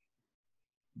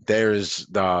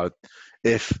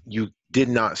if you did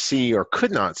not see or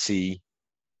could not see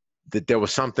that there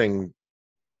was something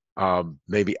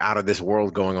maybe out of this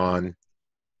world going on,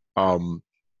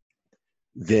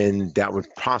 then that would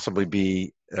possibly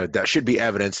be, that should be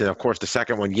evidence. And of course, the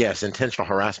second one, yes, intentional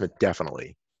harassment,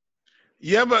 definitely.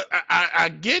 Yeah, but I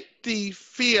get the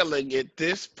feeling at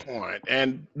this point,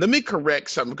 and let me correct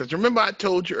something, because remember I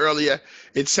told you earlier,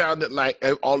 it sounded like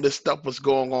all this stuff was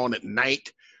going on at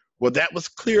night. Well, that was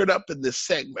cleared up in this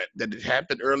segment, that it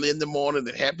happened early in the morning,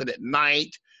 it happened at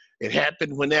night, it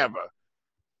happened whenever.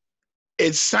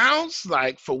 It sounds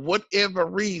like for whatever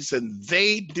reason,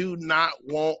 they do not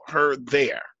want her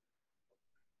there.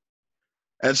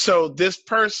 And so this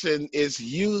person is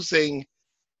using,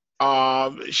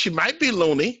 she might be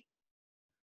loony,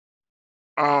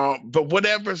 but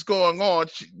whatever's going on,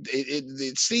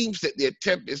 it seems that the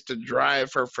attempt is to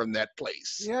drive her from that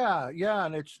place. Yeah,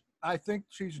 and I think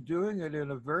she's doing it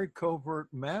in a very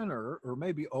covert manner, or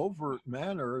maybe overt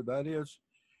manner, that is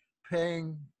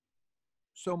paying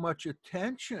so much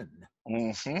attention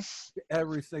to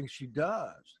everything she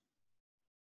does.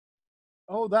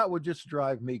 Oh, that would just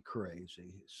drive me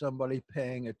crazy. Somebody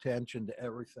paying attention to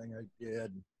everything I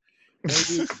did.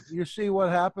 Maybe you see what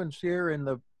happens here in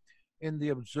the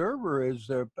Observer is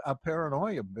a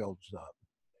paranoia builds up.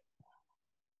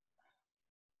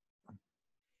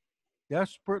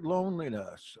 Desperate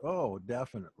loneliness. Oh,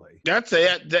 definitely. That's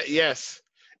it. Yes.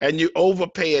 And you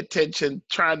overpay attention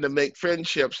trying to make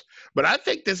friendships. But I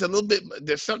think there's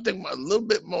something a little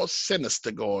bit more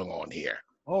sinister going on here.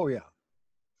 Oh, yeah.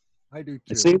 I do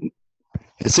too.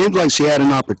 It seemed like she had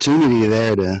an opportunity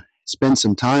there to spend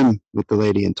some time with the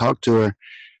lady and talk to her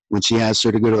when she asked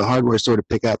her to go to the hardware store to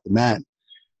pick out the mat.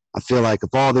 I feel like if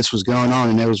all this was going on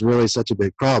and there was really such a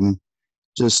big problem,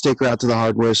 just take her out to the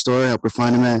hardware store, help her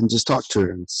find a mat, and just talk to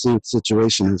her and see what the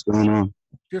situation is going on.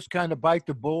 Just kind of bite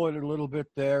the bullet a little bit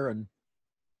there and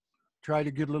try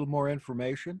to get a little more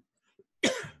information.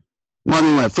 Well, I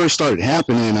mean, when it first started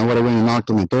happening, I would have went and knocked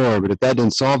on the door, but if that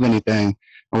didn't solve anything,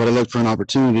 I would have looked for an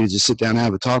opportunity to just sit down and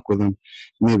have a talk with them, and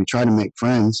maybe try to make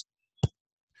friends.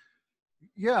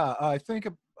 Yeah, I think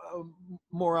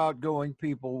more outgoing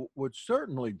people would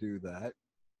certainly do that.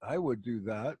 I would do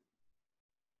that.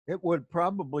 It would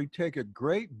probably take a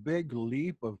great big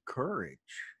leap of courage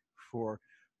for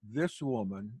this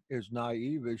woman, as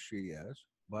naive as she is.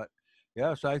 But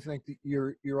yes, I think that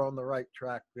you're on the right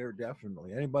track there,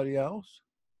 definitely. Anybody else?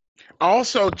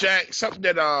 Also, Jack, something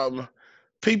that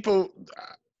people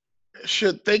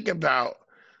should think about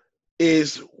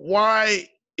is, why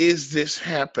is this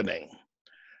happening?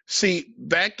 See,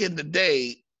 back in the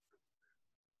day,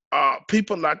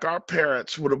 people like our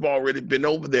parents would have already been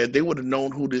over there. They would have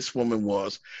known who this woman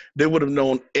was. They would have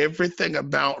known everything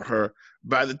about her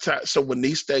by the time. So when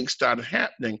these things started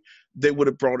happening, they would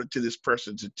have brought it to this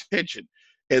person's attention.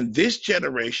 In this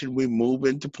generation, we move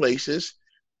into places.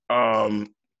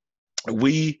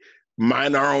 We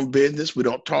mind our own business. We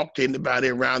don't talk to anybody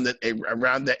around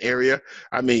that area.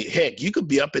 I mean, heck, you could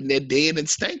be up in there dead and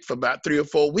stink for about 3 or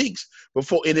 4 weeks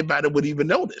before anybody would even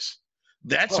notice.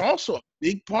 That's also a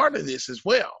big part of this as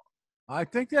well. I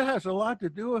think that has a lot to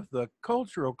do with the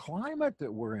cultural climate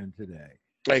that we're in today.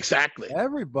 Exactly.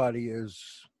 Everybody is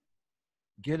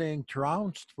getting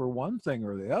trounced for one thing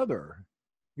or the other.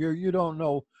 You don't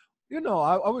know.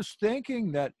 I was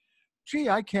thinking that, gee,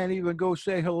 I can't even go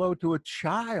say hello to a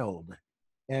child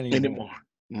anymore.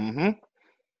 Mm-hmm.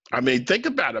 I mean, think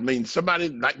about it. I mean, somebody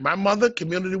like my mother,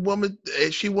 community woman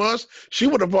as she was, she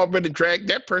would have already dragged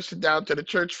that person down to the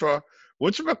church for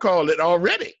whatchamacallit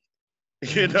already.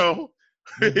 You know?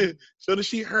 So that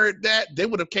she heard that, they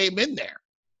would have came in there.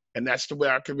 And that's the way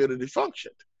our community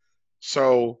functioned.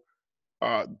 So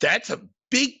that's a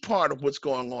big part of what's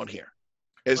going on here.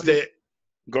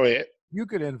 Go ahead. You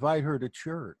could invite her to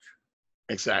church.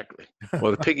 Exactly.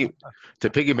 Well, to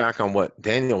piggyback on what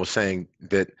Daniel was saying,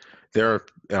 that there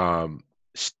are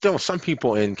still some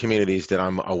people in communities that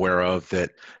I'm aware of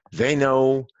that they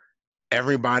know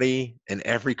everybody and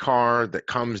every car that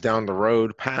comes down the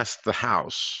road past the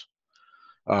house.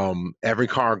 Every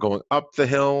car going up the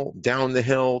hill, down the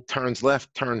hill, turns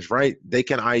left, turns right, they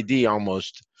can ID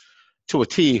almost to a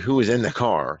T who is in the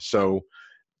car. So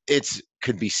it's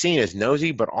could be seen as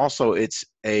nosy, but also it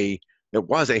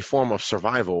was a form of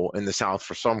survival in the South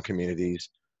for some communities.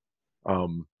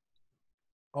 Oh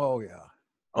yeah.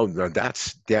 Oh, no,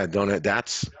 that's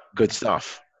that's good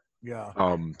stuff. Yeah.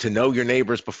 To know your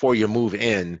neighbors before you move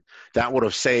in, that would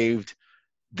have saved.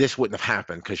 This wouldn't have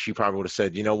happened because she probably would have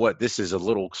said, you know what, this is a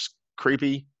little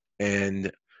creepy,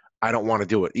 and I don't want to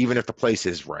do it, even if the place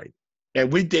is right.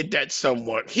 And we did that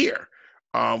somewhat here.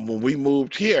 When we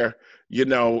moved here,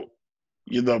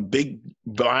 big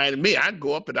behind me, I'd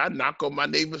go up and I'd knock on my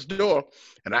neighbor's door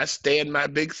and I stand my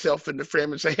big self in the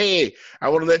frame and say, hey, I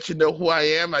want to let you know who I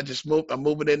am. I'm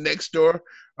moving in next door.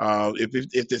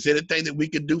 If there's anything that we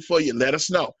can do for you, let us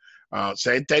know.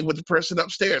 Same thing with the person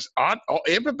upstairs.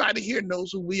 Everybody here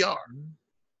knows who we are.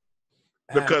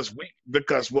 Because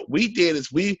what we did is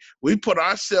we put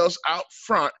ourselves out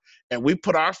front and we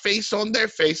put our face on their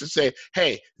face and say,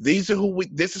 hey, this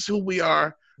is who we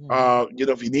are.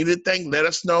 If you need anything, let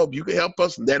us know. If you can help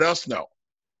us, let us know.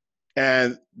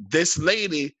 And this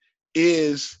lady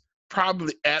is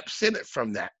probably absent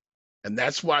from that. And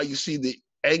that's why you see the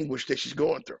anguish that she's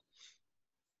going through.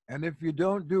 And if you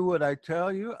don't do what I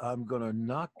tell you, I'm going to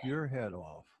knock your head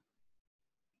off.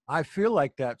 I feel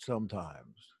like that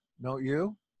sometimes. Don't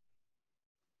you?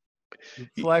 The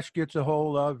flesh gets a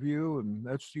hold of you, and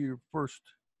that's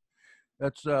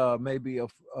maybe a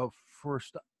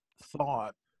first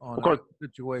thought on a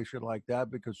situation like that,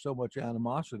 because so much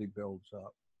animosity builds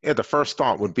up. Yeah, the first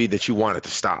thought would be that you want it to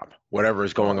stop. Whatever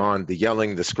is going on, the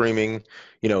yelling, the screaming,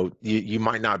 you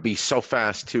might not be so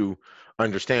fast to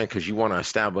understand because you want to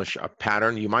establish a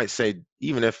pattern. You might say,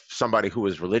 even if somebody who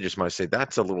is religious might say,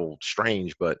 that's a little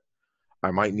strange, but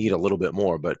I might need a little bit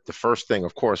more. But the first thing,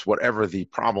 of course, whatever the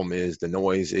problem is, the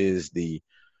noise is, the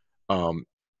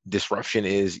disruption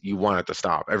is, you want it to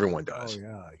stop. Everyone does. Oh,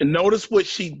 yeah. And notice what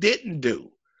she didn't do.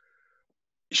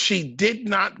 She did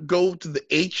not go to the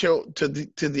HO to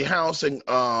the housing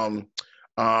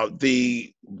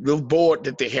the little board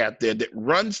that they have there that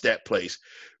runs that place,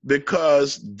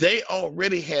 because they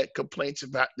already had complaints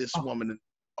about this woman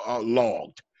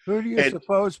logged. Who do you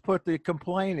suppose put the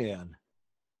complaint in?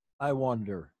 I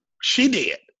wonder. She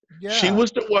did. Yeah. She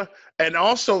was the one. And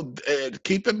also,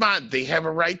 keep in mind, they have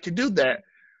a right to do that.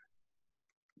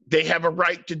 They have a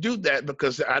right to do that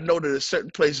because I know that at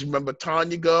certain places, remember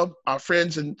Tanya Gov, our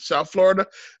friends in South Florida,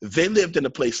 they lived in a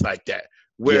place like that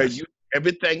where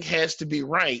everything has to be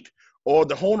right, or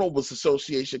the Homeowners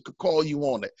Association could call you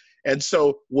on it. And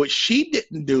so what she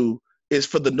didn't do is,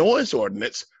 for the noise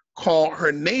ordinance, call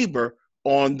her neighbor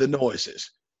on the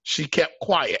noises. She kept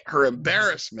quiet. Her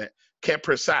embarrassment kept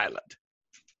her silent.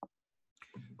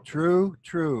 True.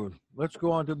 Let's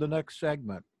go on to the next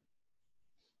segment.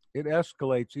 It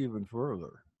escalates even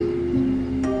further.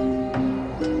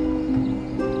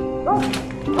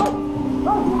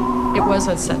 It was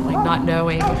unsettling not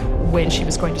knowing when she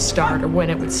was going to start or when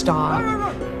it would stop.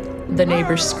 The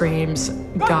neighbors' screams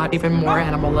got even more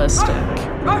animalistic.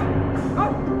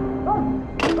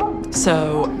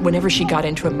 So whenever she got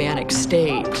into a manic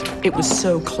state, it was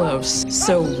so close,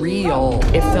 so real,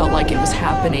 it felt like it was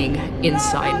happening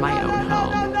inside my own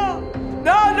home.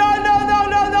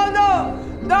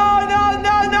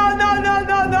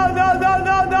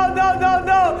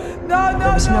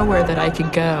 There was nowhere that I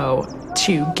could go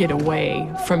to get away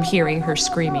from hearing her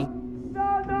screaming.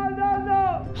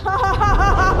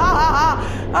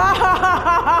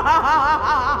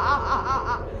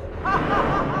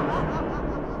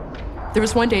 There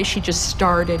was one day she just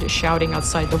started shouting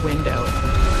outside the window.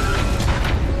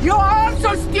 You are all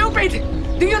so stupid!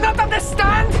 Do you not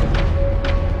understand?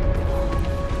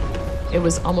 It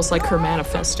was almost like her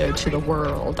manifesto to the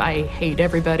world. I hate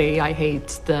everybody. I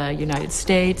hate the United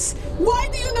States. Why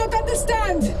do you not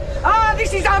understand?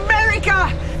 This is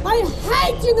America! I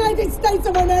hate United States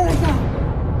of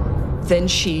America! Then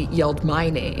she yelled my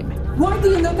name. Why do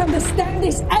you not understand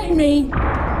this, Amy?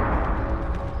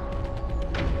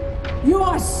 You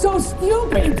are so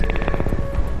stupid!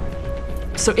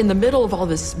 So in the middle of all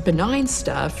this benign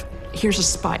stuff, here's a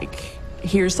spike.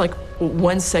 Here's like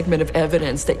one segment of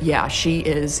evidence that, yeah, she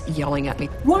is yelling at me.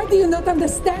 Why do you not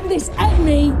understand this,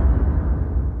 Amy?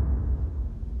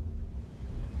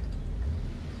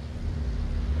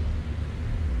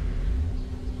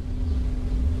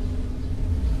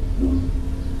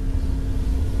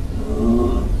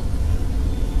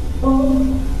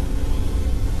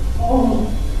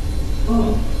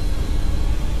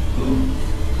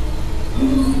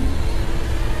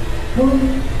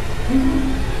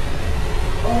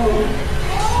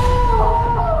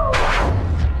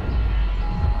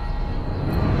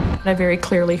 I very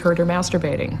clearly heard her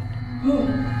masturbating.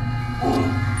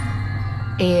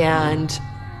 And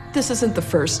this isn't the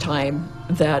first time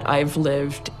that I've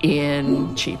lived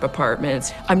in cheap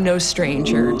apartments. I'm no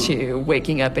stranger to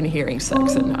waking up and hearing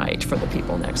sex at night from the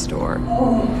people next door.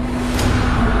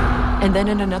 And then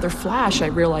in another flash, I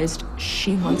realized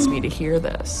she wants me to hear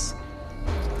this.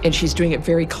 And she's doing it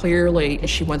very clearly.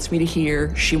 She wants me to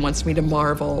hear, she wants me to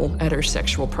marvel at her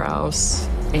sexual prowess,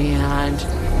 and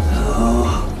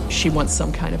she wants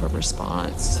some kind of a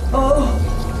response.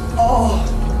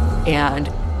 And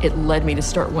it led me to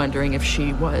start wondering if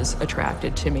she was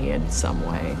attracted to me in some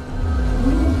way.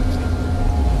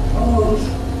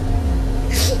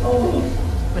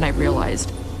 When I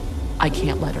realized I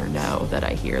can't let her know that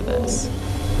I hear this.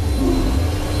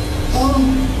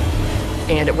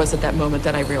 And it was at that moment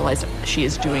that I realized she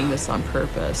is doing this on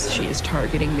purpose. She is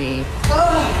targeting me.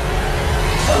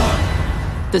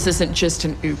 This isn't just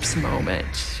an oops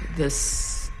moment.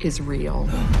 This is real.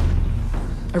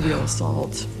 A real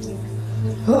assault.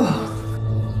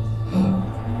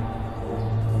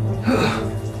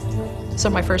 So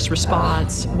my first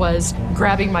response was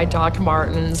grabbing my Doc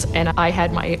Martens, and I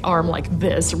had my arm like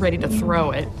this, ready to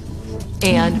throw it.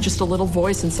 And just a little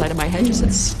voice inside of my head just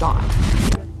said, stop.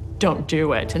 Don't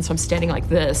do it. And so I'm standing like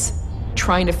this,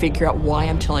 trying to figure out why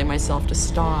I'm telling myself to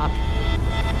stop.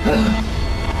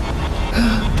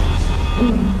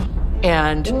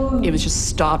 And it was just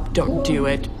stop, don't do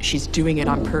it. She's doing it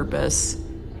on purpose.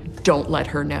 Don't let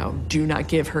her know. Do not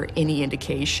give her any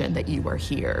indication that you are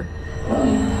here.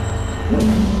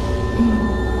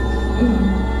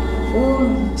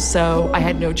 So I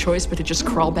had no choice but to just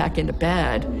crawl back into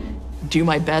bed, do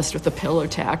my best with the pillow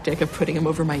tactic of putting him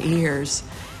over my ears,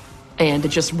 and to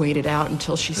just wait it out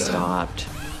until she stopped.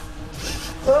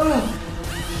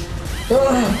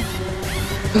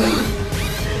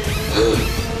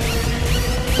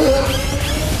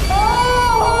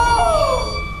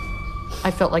 I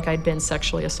felt like I'd been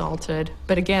sexually assaulted.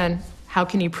 But again, how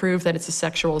can you prove that it's a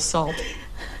sexual assault?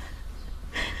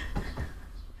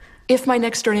 If my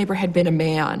next door neighbor had been a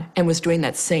man and was doing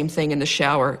that same thing in the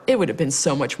shower, it would have been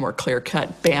so much more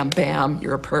clear-cut. Bam, bam,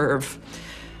 you're a perv.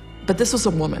 But this was a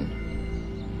woman.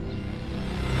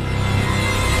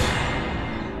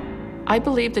 I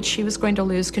believed that she was going to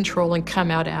lose control and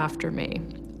come out after me.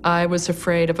 I was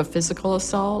afraid of a physical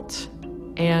assault,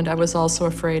 and I was also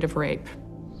afraid of rape.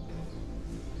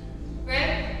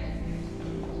 Rape?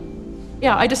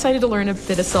 Yeah, I decided to learn a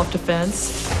bit of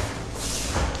self-defense.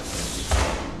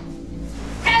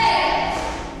 Hey!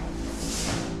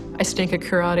 I stink at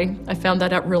karate. I found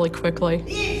that out really quickly.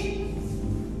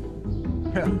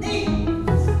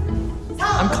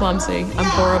 I'm clumsy. I'm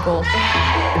horrible.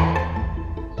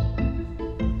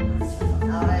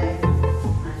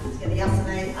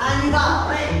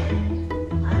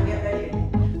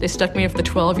 They stuck me with the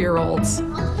 12-year-olds.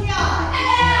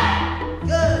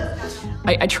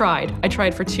 I tried. I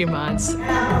tried for 2 months.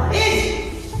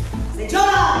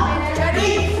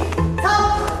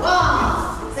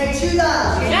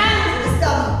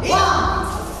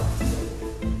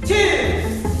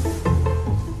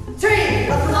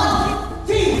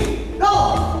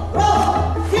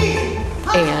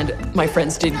 And my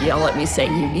friends did yell at me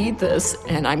saying, you need this.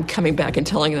 And I'm coming back and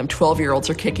telling them 12-year-olds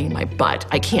are kicking my butt.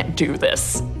 I can't do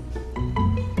this.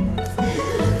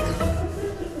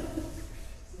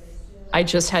 I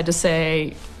just had to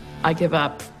say, I give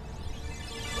up.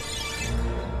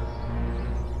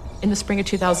 In the spring of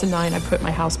 2009, I put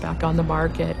my house back on the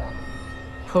market,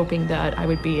 hoping that I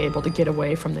would be able to get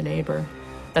away from the neighbor.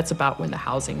 That's about when the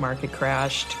housing market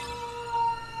crashed.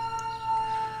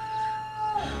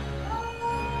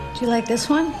 Do you like this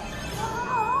one?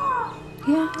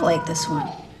 Yeah, I like this one.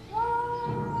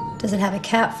 Does it have a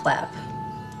cat flap?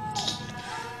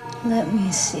 Let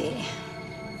me see.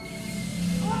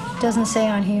 Doesn't say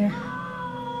on here.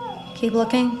 Keep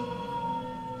looking.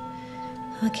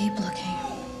 I'll keep looking.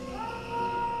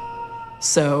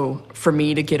 So for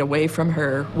me to get away from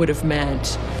her would have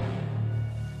meant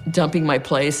dumping my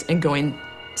place and going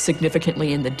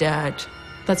significantly in the debt.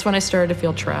 That's when I started to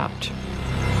feel trapped.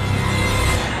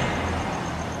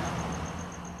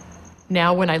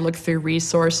 Now when I look through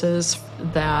resources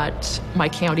that my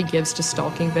county gives to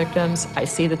stalking victims, I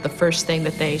see that the first thing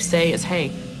that they say is,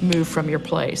 hey, move from your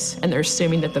place. And they're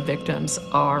assuming that the victims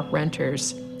are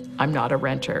renters. I'm not a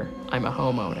renter, I'm a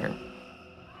homeowner.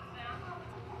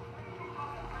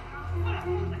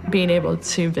 Being able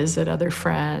to visit other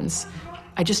friends,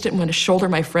 I just didn't want to shoulder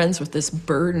my friends with this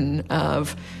burden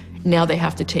of now they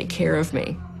have to take care of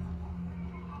me.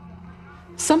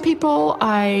 Some people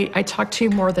I talk to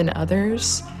more than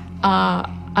others.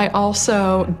 I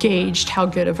also gauged how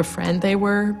good of a friend they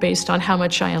were based on how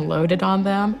much I unloaded on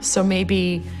them. So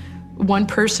maybe one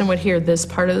person would hear this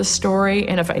part of the story,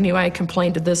 and if I knew I had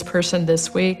complained to this person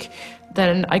this week,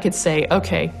 then I could say,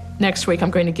 okay, next week I'm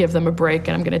going to give them a break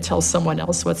and I'm going to tell someone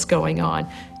else what's going on.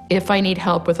 If I need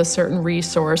help with a certain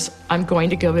resource, I'm going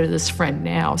to go to this friend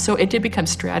now. So it did become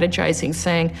strategizing,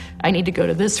 saying, I need to go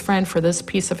to this friend for this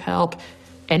piece of help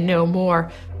and no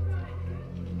more.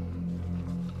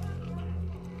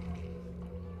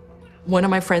 One of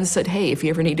my friends said, hey, if you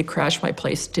ever need to crash my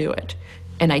place, do it.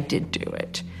 And I did do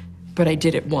it. But I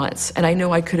did it once. And I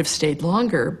know I could have stayed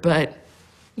longer, but,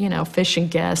 you know, fish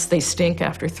and guests, they stink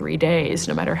after 3 days,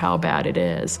 no matter how bad it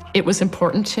is. It was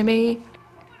important to me.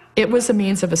 It was a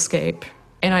means of escape.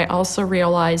 And I also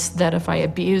realized that if I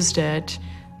abused it,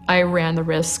 I ran the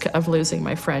risk of losing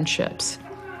my friendships.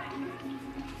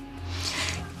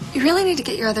 You really need to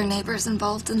get your other neighbors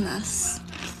involved in this.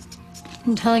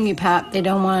 I'm telling you, Pat, they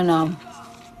don't want to know.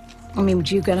 I mean,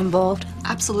 would you get involved?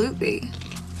 Absolutely.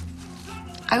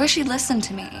 I wish you'd listen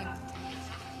to me.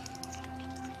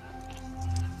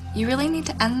 You really need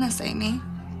to end this, Amy.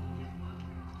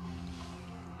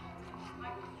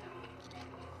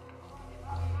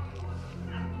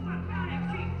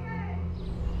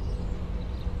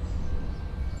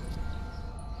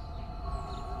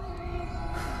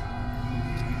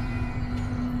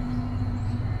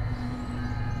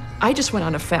 I just went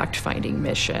on a fact-finding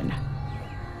mission.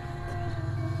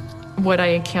 What I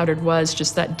encountered was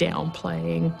just that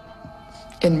downplaying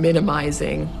and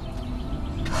minimizing.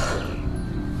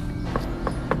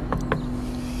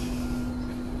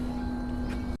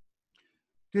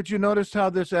 Did you notice how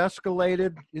this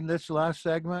escalated in this last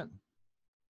segment?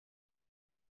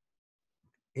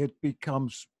 It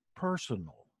becomes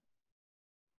personal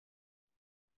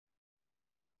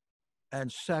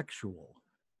and sexual.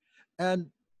 And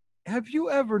have you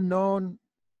ever known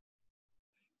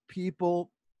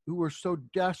people who were so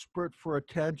desperate for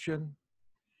attention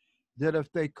that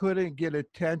if they couldn't get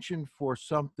attention for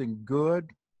something good,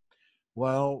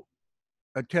 well,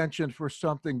 attention for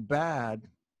something bad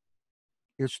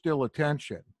is still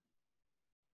attention?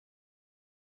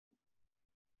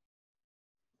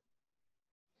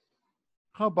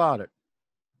 How about it?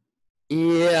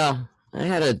 Yeah, I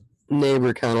had a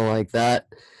neighbor kind of like that,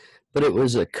 but it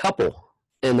was a couple,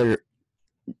 and they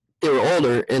were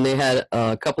older, and they had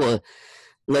a couple of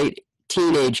late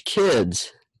teenage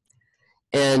kids.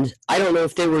 And I don't know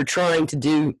if they were trying to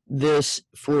do this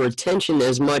for attention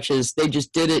as much as they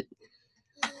just did it.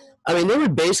 I mean, they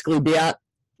would basically be out.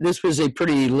 This was a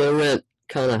pretty low rent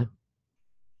kind of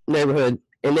neighborhood,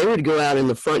 and they would go out in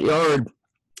the front yard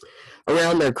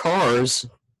around their cars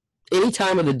any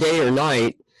time of the day or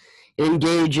night and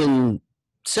engage in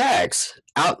sex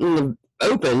out in the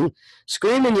open,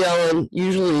 screaming, yelling,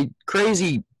 usually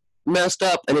crazy, messed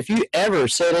up. And if you ever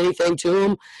said anything to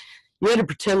them, you had to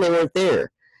pretend they weren't there.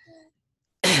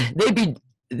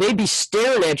 They'd be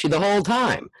staring at you the whole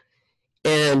time.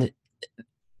 And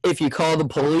if you call the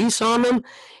police on them,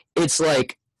 it's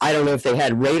like, I don't know if they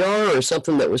had radar or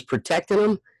something that was protecting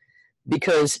them,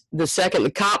 because the second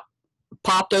the cop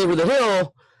popped over the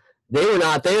hill, they were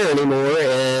not there anymore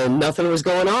and nothing was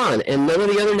going on. And none of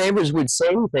the other neighbors would say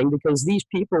anything because these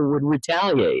people would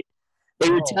retaliate. They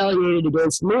retaliated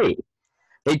against me.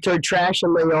 They turned trash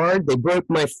in my yard. They broke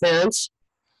my fence.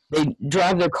 They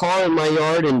drive their car in my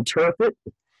yard and turf it.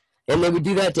 And they would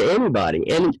do that to anybody.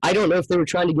 And I don't know if they were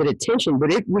trying to get attention,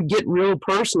 but it would get real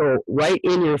personal right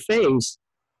in your face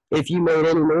if you made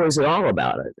any noise at all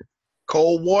about it.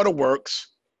 Cold water works.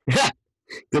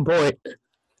 Good point.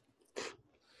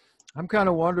 I'm kind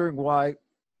of wondering why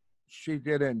she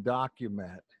didn't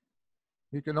document.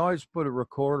 You can always put a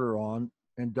recorder on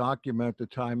and document the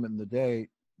time and the date.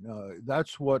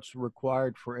 That's what's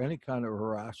required for any kind of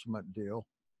harassment deal.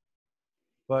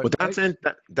 But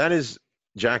that is,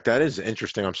 Jack, that is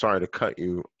interesting. I'm sorry to cut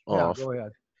you off. Go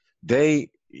ahead.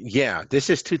 This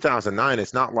is 2009.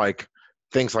 It's not like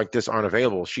things like this aren't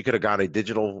available. She could have got a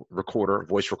digital recorder,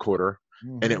 voice recorder,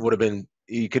 and it would have been,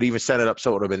 you could even set it up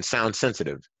so it would have been sound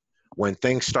sensitive. When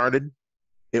things started,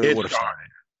 it would have started.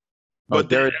 But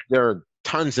there are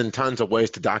tons and tons of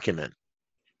ways to document.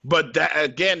 But that,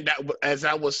 again, as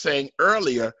I was saying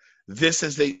earlier, this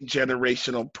is a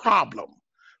generational problem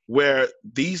where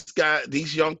these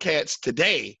young cats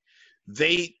today,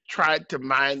 they tried to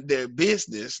mind their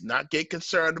business, not get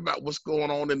concerned about what's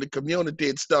going on in the community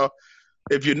and stuff.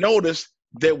 If you notice,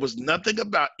 there was nothing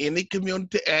about any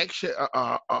community action,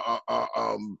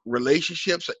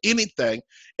 relationships or anything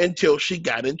until she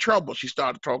got in trouble. She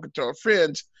started talking to her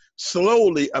friends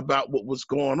slowly about what was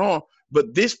going on,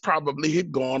 but this probably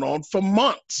had gone on for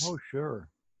months. Oh, sure.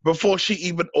 Before she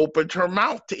even opened her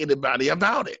mouth to anybody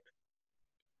about it.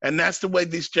 And that's the way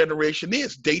this generation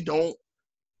is. They don't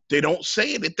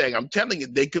say anything. I'm telling you,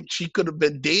 she could have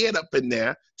been dead up in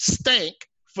there, stank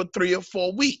for 3 or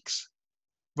 4 weeks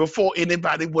before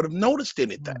anybody would have noticed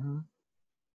anything. Mm-hmm.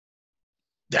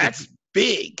 That's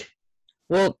big.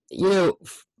 Well, you know,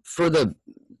 for the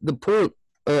poor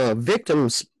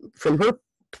victims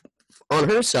on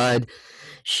her side,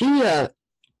 she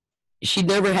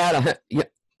never had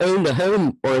owned a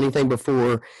home or anything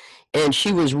before, and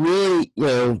she was really, you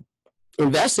know,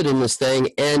 invested in this thing,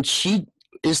 and she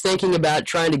is thinking about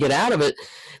trying to get out of it.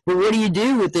 But what do you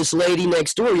do with this lady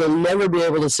next door? You'll never be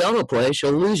able to sell the place.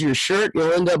 You'll lose your shirt.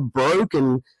 You'll end up broke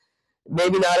and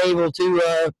maybe not able to,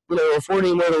 you know, afford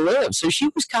anywhere to live. So she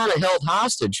was kind of held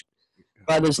hostage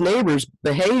by this neighbor's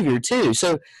behavior too.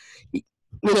 So, you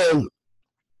know,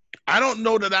 I don't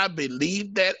know that I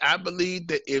believe that. I believe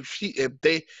that if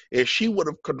she would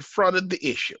have confronted the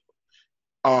issue,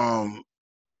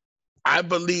 I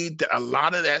believe that a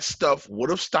lot of that stuff would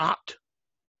have stopped.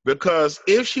 Because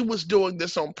if she was doing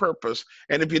this on purpose,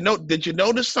 and if you know, did you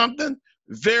notice something?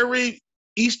 Very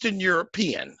Eastern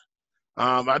European.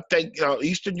 I think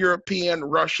Eastern European,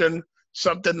 Russian,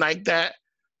 something like that.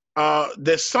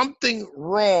 There's something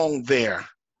wrong there.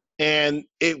 And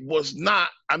it was not,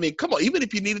 I mean, come on, even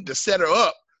if you needed to set her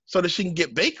up so that she can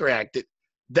get Baker acted,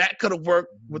 that could have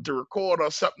worked with the recorder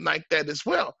or something like that as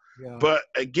well. Yeah. But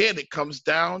again, it comes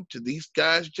down to these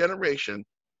guys' generation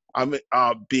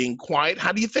being quiet.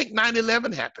 How do you think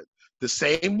 9/11 happened? The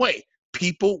same way.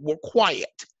 People were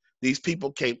quiet. These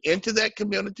people came into that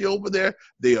community over there.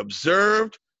 They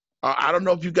observed. I don't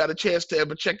know if you got a chance to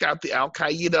ever check out the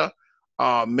Al-Qaeda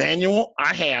manual.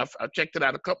 I have. I've checked it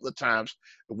out a couple of times.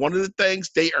 One of the things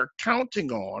they are counting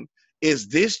on is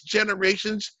this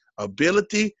generation's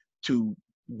ability to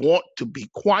want to be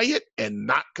quiet and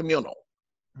not communal.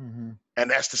 Mm-hmm. And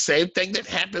that's the same thing that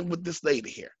happened with this lady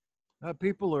here.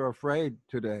 People are afraid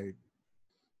today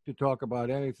to talk about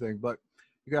anything, but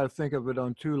you got to think of it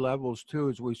on 2 levels too,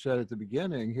 as we said at the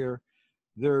beginning here.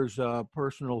 There's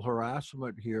personal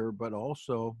harassment here, but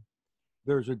also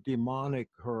there's a demonic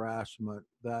harassment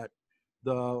that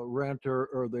the renter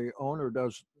or the owner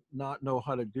does not know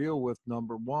how to deal with,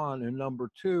 number one. And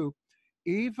number two,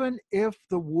 even if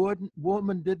the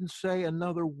woman didn't say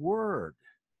another word,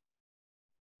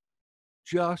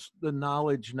 just the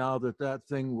knowledge now that that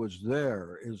thing was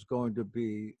there is going to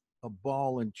be a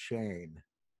ball and chain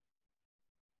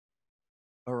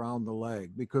around the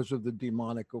leg because of the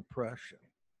demonic oppression.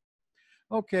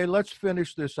 Okay, let's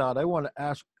finish this out. I want to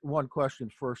ask one question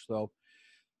first, though.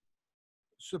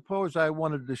 Suppose I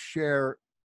wanted to share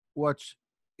what's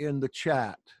in the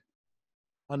chat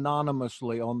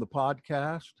anonymously on the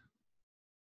podcast.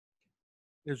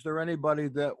 Is there anybody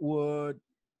that would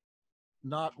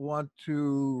not want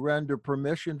to render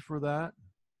permission for that?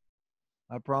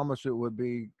 I promise it would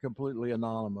be completely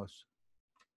anonymous.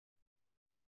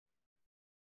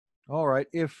 All right,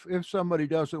 if somebody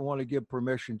doesn't want to give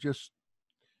permission, just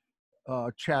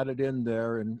chat it in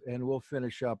there and we'll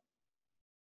finish up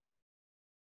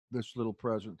this little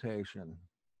presentation.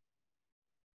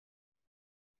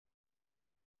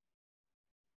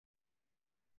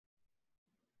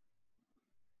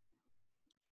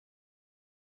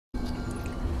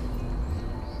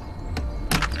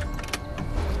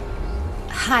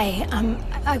 Hi,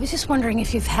 I was just wondering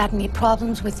if you've had any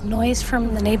problems with noise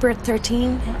from the neighbor at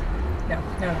 13?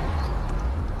 No.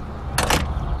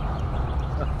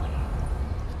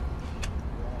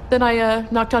 Then I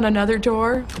knocked on another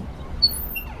door.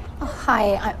 Oh,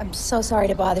 hi, I'm so sorry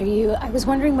to bother you. I was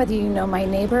wondering whether you know my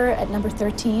neighbor at number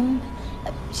 13.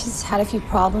 She's had a few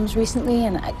problems recently,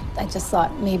 and I just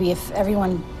thought maybe if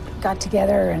everyone got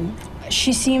together and...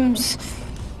 She seems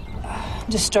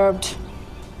disturbed.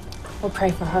 We'll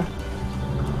pray for her.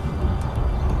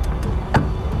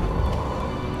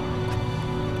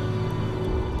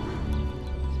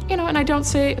 You know, and I don't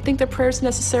think that prayer is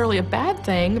necessarily a bad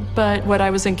thing, but what I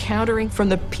was encountering from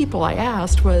the people I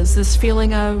asked was this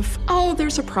feeling of, oh,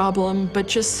 there's a problem, but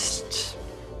just,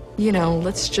 you know,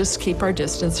 let's just keep our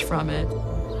distance from it.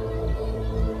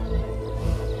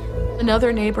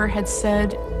 Another neighbor had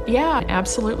said, yeah,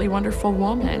 absolutely wonderful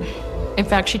woman. In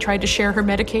fact, she tried to share her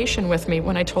medication with me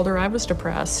when I told her I was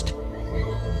depressed.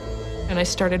 And I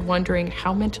started wondering,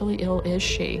 how mentally ill is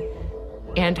she?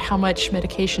 And how much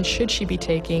medication should she be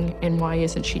taking, and why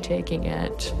isn't she taking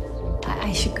it?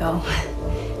 I should go.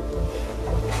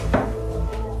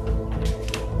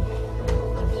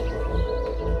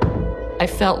 I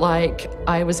felt like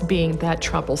I was being that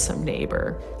troublesome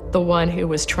neighbor. the one who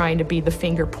was trying to be the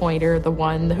finger pointer, the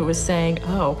one who was saying,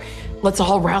 oh, let's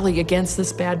all rally against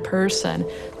this bad person.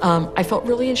 I felt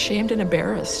really ashamed and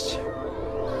embarrassed.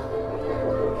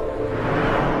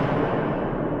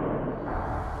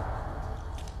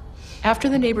 After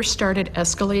the neighbors started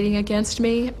escalating against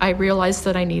me, I realized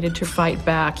that I needed to fight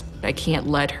back. I can't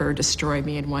let her destroy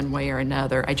me in one way or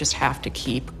another. I just have to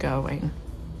keep going.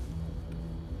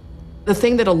 The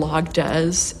thing that a log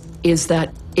does is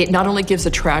that it not only gives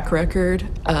a track record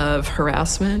of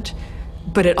harassment,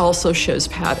 but it also shows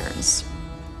patterns.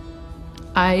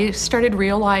 I started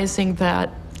realizing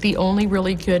that the only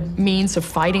really good means of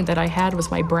fighting that I had was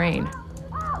my brain.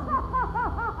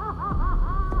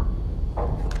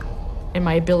 And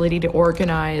my ability to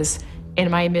organize, and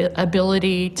my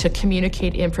ability to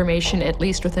communicate information, at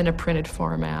least within a printed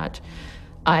format.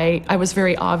 I was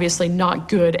very obviously not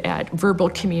good at verbal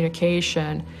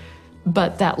communication,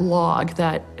 but that log,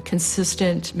 that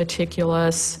consistent,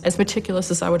 meticulous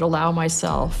as I would allow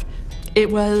myself, it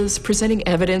was presenting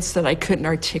evidence that I couldn't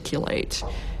articulate,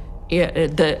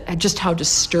 just how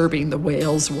disturbing the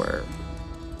wails were.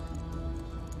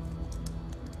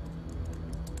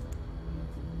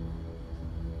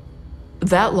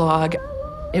 That log,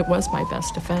 it was my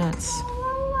best defense.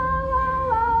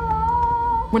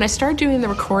 When I started doing the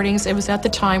recordings, it was at the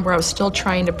time where I was still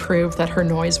trying to prove that her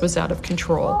noise was out of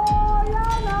control.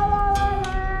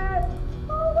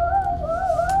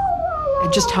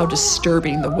 And just how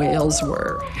disturbing the wails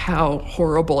were, how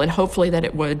horrible, and hopefully that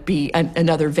it would be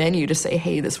another venue to say,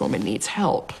 hey, this woman needs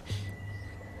help.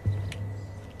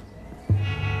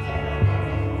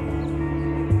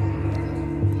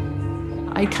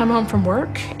 I'd come home from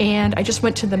work, and I just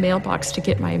went to the mailbox to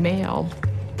get my mail.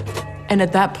 And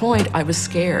at that point, I was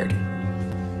scared.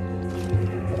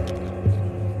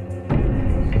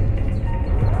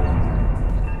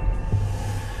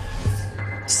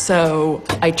 So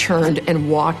I turned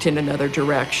and walked in another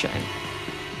direction.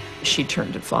 She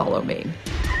turned and followed me.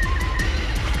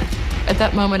 At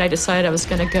that moment, I decided I was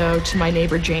going to go to my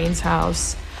neighbor Jane's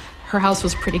house. Her house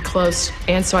was pretty close,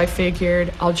 and so I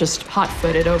figured I'll just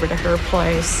hot-foot it over to her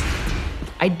place.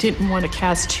 I didn't want to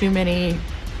cast too many,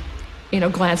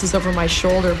 glances over my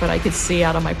shoulder, but I could see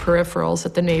out of my peripherals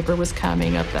that the neighbor was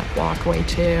coming up that walkway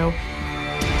too.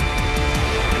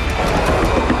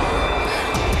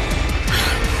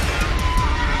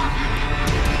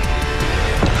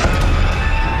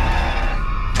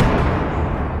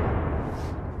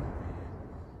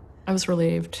 I was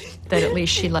relieved that at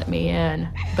least she let me in,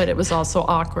 but it was also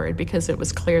awkward because it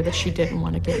was clear that she didn't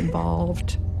want to get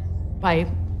involved. By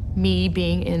me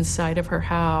being inside of her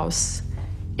house,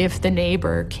 if the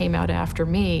neighbor came out after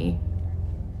me,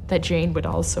 that Jane would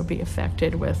also be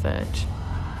affected with it.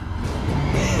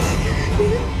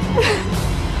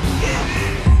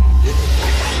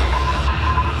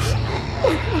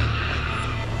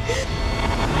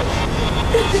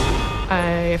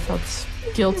 I felt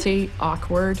guilty,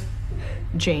 awkward.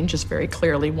 Jane just very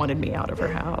clearly wanted me out of her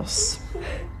house.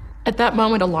 At that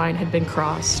moment, a line had been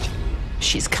crossed.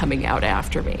 She's coming out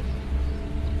after me.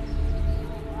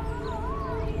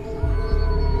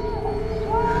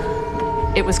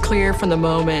 It was clear from the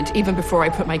moment, even before I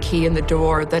put my key in the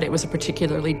door, that it was a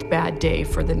particularly bad day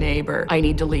for the neighbor. I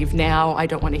need to leave now. I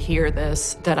don't want to hear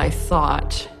this. That I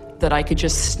thought that I could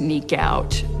just sneak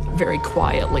out very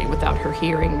quietly without her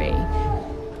hearing me.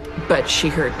 But she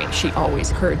heard me. She always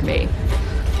heard me.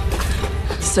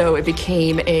 So it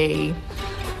became an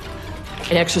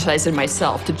exercise in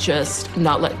myself to just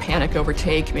not let panic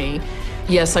overtake me.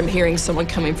 Yes, I'm hearing someone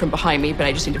coming from behind me, but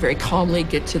I just need to very calmly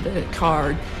get to the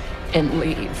car and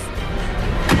leave.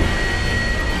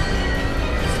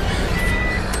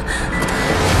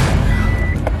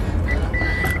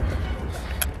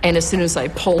 And as soon as I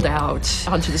pulled out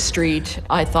onto the street,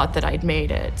 I thought that I'd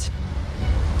made it.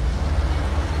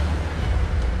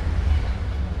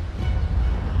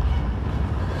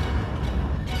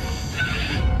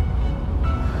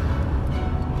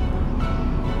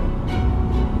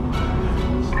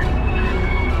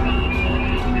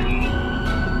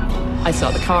 I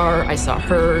saw the car, I saw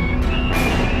her.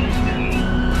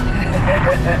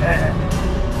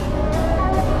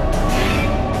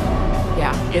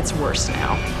 Yeah, it's worse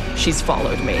now. She's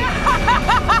followed me.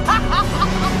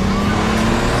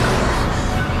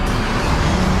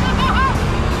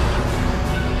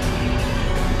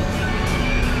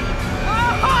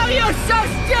 Oh, you're so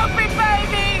stupid,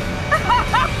 baby!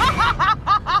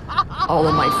 All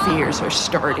of my fears are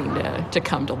starting to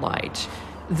come to light.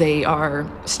 They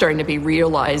are starting to be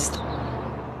realized,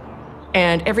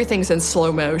 and everything's in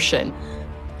slow motion.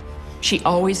 She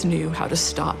always knew how to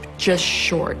stop, just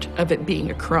short of it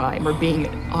being a crime or being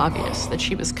obvious that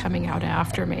she was coming out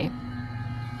after me.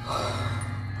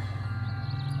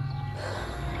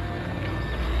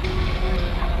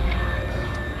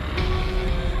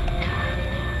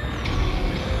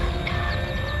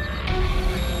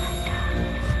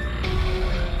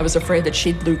 I was afraid that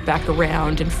she'd loop back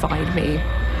around and find me.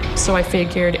 So I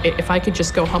figured if I could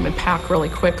just go home and pack really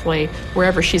quickly,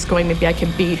 wherever she's going, maybe I can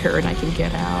beat her and I can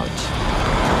get out.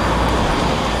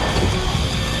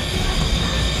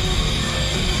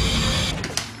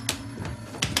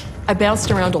 I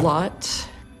bounced around a lot.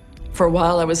 For a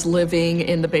while, I was living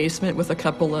in the basement with a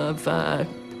couple of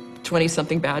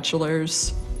 20-something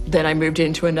bachelors. Then I moved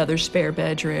into another spare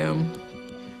bedroom.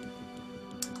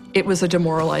 It was a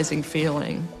demoralizing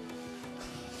feeling.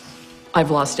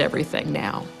 I've lost everything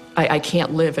now. I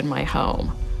can't live in my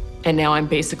home. And now I'm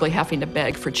basically having to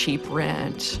beg for cheap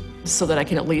rent so that I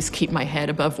can at least keep my head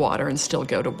above water and still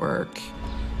go to work.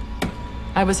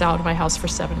 I was out of my house for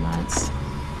 7 months.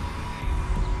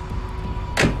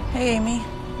 Hey, Amy.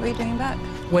 What are you doing back?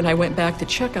 When I went back to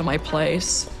check on my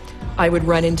place, I would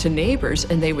run into neighbors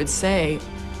and they would say,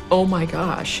 "Oh my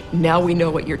gosh, now we know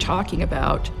what you're talking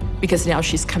about because now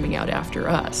she's coming out after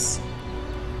us."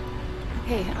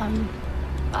 Okay,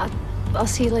 I'll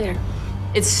see you later.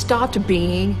 It stopped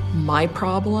being my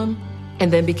problem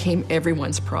and then became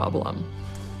everyone's problem.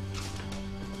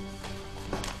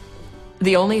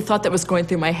 The only thought that was going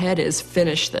through my head is,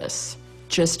 finish this.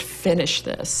 Just finish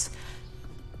this.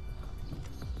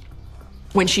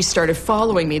 When she started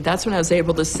following me, that's when I was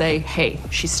able to say, hey,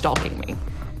 she's stalking me.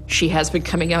 She has been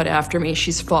coming out after me.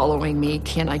 She's following me.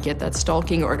 Can I get that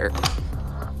stalking order?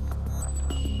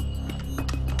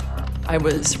 I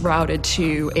was routed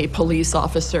to a police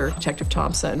officer, Detective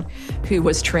Thompson, who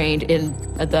was trained in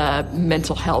the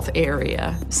mental health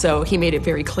area. So he made it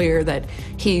very clear that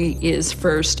he is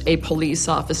first a police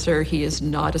officer. He is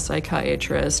not a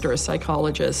psychiatrist or a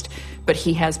psychologist, but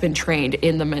he has been trained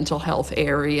in the mental health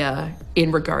area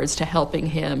in regards to helping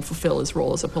him fulfill his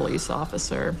role as a police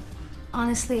officer.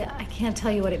 Honestly, I can't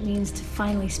tell you what it means to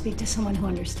finally speak to someone who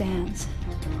understands.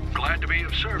 Glad to be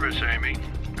of service, Amy.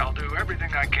 I'll do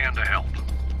everything I can to help.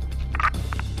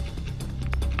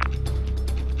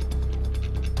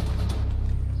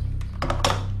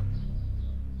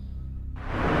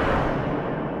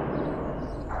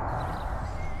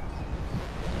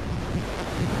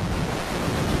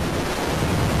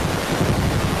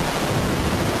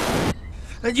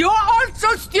 You're all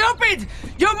so stupid!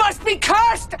 You must be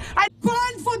cursed! I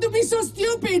planned for to be so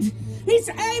stupid! It's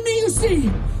Amy, you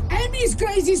see! Amy's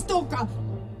crazy stalker!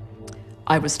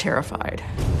 I was terrified.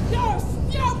 You're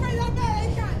stupid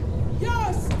American!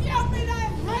 You're stupid! I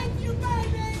hate you,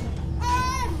 baby!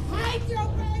 I hate you,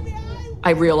 baby!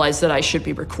 I realized that I should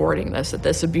be recording this, that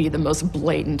this would be the most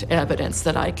blatant evidence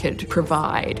that I could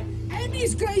provide.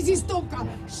 Amy's crazy stalker!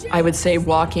 I would say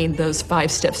walking those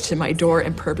 5 steps to my door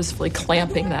and purposefully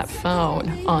clamping that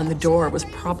phone on the door was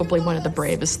probably one of the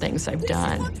bravest things I've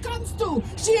done.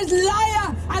 She is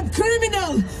liar and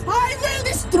criminal! I will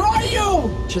destroy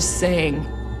you! Just saying,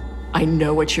 I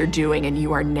know what you're doing and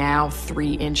you are now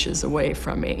 3 inches away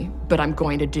from me, but I'm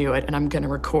going to do it and I'm going to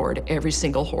record every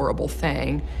single horrible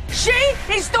thing. She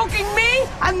is stalking me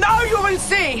and now you will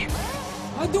see!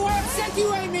 How do I upset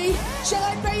you, Amy? Shall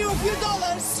I pay you a few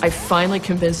dollars? I finally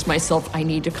convinced myself I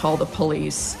need to call the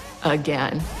police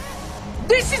again.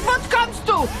 This is what comes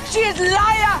to! She is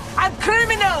liar and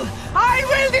criminal! I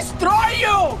will destroy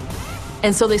you!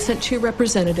 And so they sent 2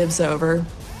 representatives over.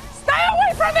 Stay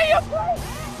away from me, you freak!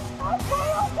 I'll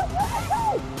stay off the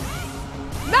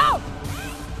No!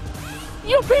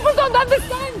 You people don't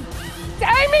understand! It's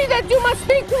Amy that you must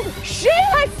speak to! She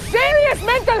has serious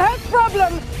mental health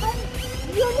problems!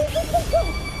 You need to speak to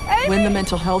Amy! When the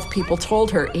mental health people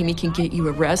told her, Amy can get you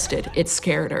arrested, it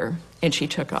scared her, and she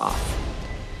took off.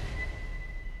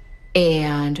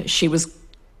 And she was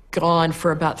gone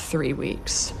for about 3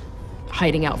 weeks,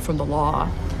 hiding out from the law.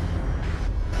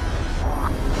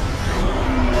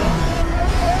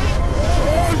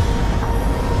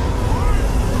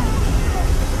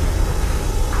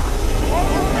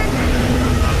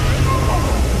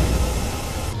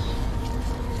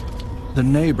 The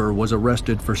neighbor was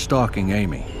arrested for stalking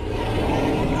Amy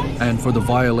and for the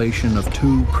violation of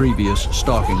 2 previous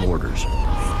stalking orders.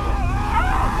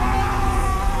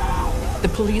 The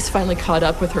police finally caught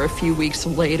up with her a few weeks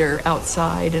later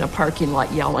outside in a parking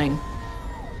lot yelling.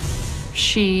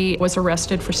 She was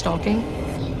arrested for stalking.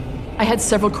 I had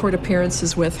several court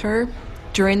appearances with her.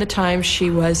 During the time, she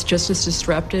was just as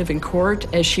disruptive in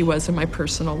court as she was in my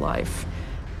personal life.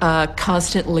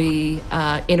 constantly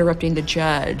interrupting the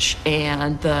judge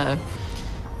and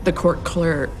the court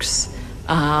clerks.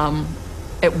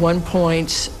 At one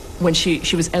point, when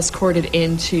she was escorted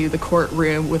into the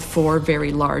courtroom with 4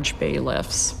 very large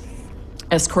bailiffs,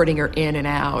 escorting her in and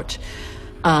out.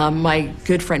 My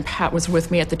good friend Pat was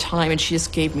with me at the time, and she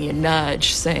just gave me a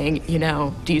nudge saying, you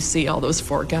know, do you see all those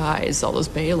 4 guys, all those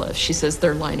bailiffs? She says,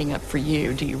 they're lining up for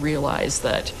you. Do you realize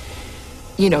that,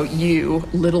 you know, you,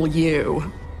 little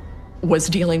you, was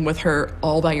dealing with her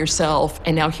all by yourself,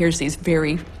 and now here's these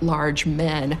very large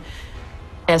men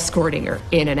escorting her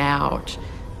in and out.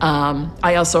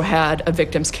 I also had a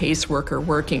victim's caseworker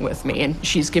working with me, and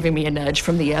she's giving me a nudge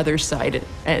from the other side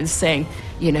and saying,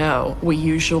 you know, we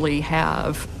usually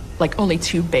have like only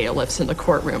 2 bailiffs in the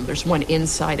courtroom. There's one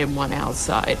inside and one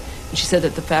outside. And she said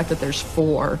that the fact that there's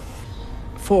four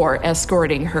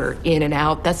escorting her in and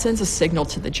out, that sends a signal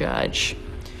to the judge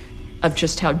of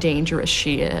just how dangerous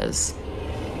she is.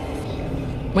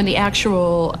 When the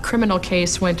actual criminal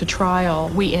case went to trial,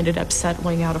 we ended up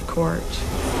settling out of court.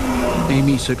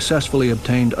 Amy successfully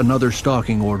obtained another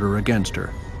stalking order against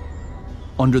her.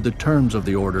 Under the terms of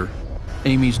the order,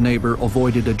 Amy's neighbor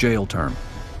avoided a jail term,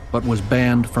 but was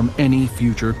banned from any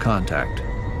future contact.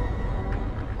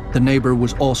 The neighbor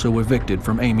was also evicted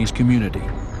from Amy's community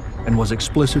and was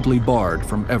explicitly barred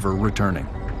from ever returning.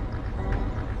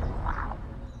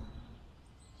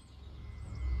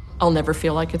 I'll never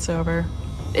feel like it's over.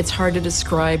 It's hard to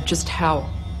describe just how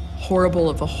horrible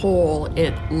of a hole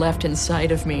it left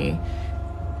inside of me.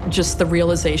 Just the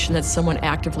realization that someone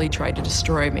actively tried to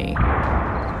destroy me.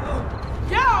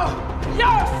 You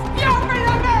stupid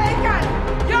American!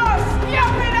 You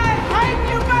stupid! I hate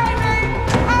you, baby!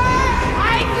 I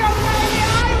hate you,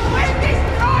 baby! I will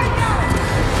destroy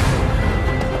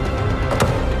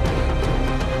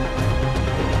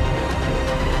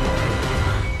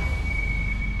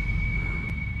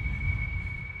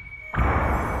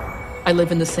I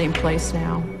live in the same place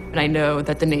now, and I know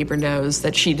that the neighbor knows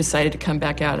that she decided to come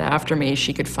back out after me.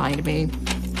 She could find me.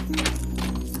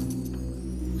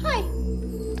 Hi.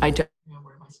 I don't know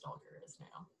where my stalker is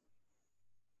now.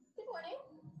 Good morning.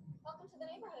 Welcome to the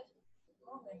neighborhood.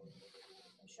 Morning.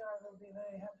 I'm sure I will be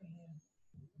very happy here.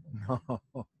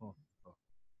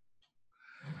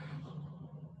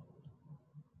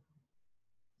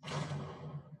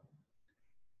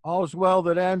 All's well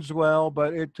that ends well,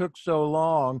 but it took so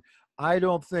long. I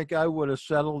don't think I would have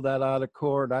settled that out of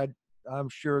court. I'm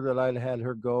sure that I'd had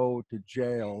her go to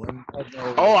jail. And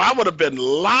Oh, I would have been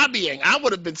lobbying. I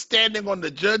would have been standing on the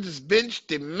judge's bench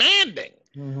demanding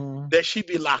that she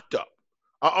be locked up,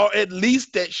 or at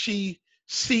least that she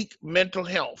seek mental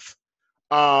health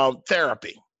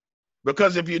therapy.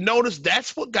 Because if you notice,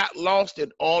 that's what got lost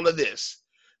in all of this.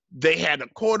 They had a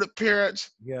court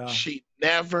appearance. Yeah. She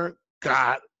never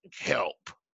got help.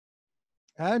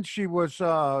 And she was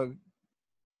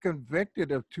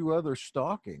convicted of 2 other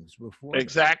stalkings before.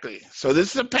 Exactly. So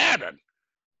this is a pattern.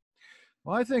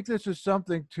 Well, I think this is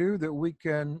something, too, that we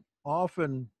can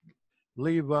often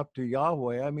leave up to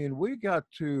Yahweh. I mean, we got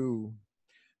to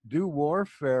do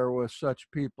warfare with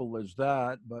such people as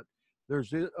that, but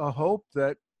there's a hope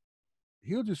that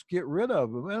he'll just get rid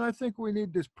of them. And I think we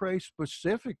need to pray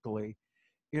specifically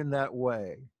in that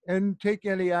way and take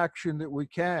any action that we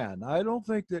can. I don't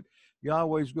think that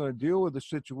Yahweh's going to deal with a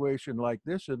situation like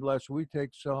this unless we take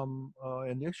some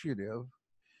initiative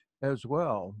as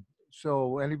well.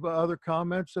 So any other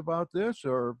comments about this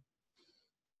or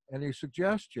any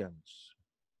suggestions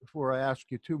before I ask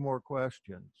you 2 more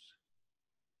questions?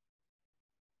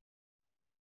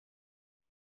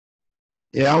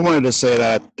 Yeah, I wanted to say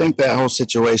that I think that whole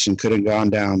situation could have gone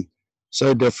down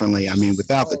so differently. I mean,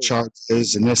 without the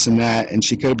charges and this and that, and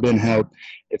she could have been helped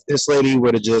if this lady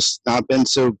would have just not been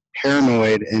so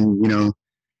paranoid and, you know,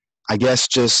 I guess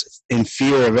just in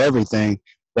fear of everything,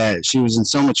 that she was in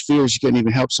so much fear she couldn't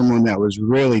even help someone that was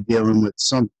really dealing with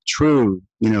some true,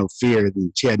 you know, fear.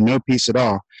 And she had no peace at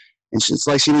all. And it's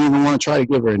like she didn't even want to try to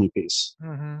give her any peace.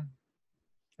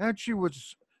 And she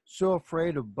was so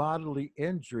afraid of bodily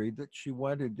injury that she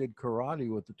went and did karate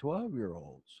with the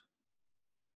 12-year-olds.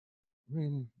 I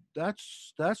mean,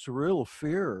 that's real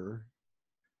fear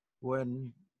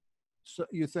when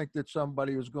you think that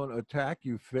somebody is going to attack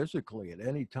you physically at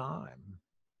any time.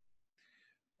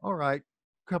 All right,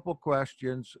 couple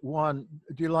questions. One,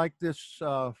 do you like this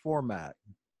format?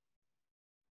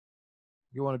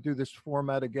 You want to do this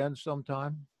format again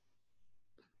sometime?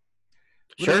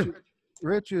 Sure.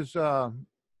 Rich is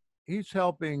he's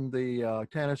helping the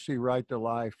Tennessee Right to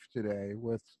Life today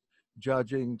with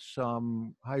judging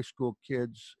some high school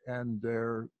kids and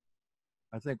their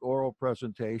I think, oral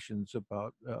presentations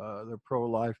about their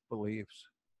pro-life beliefs.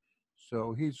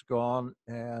 So he's gone,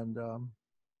 and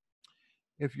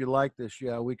if you like this,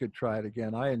 yeah, we could try it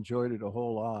again. I enjoyed it a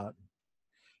whole lot.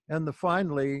 And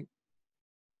finally,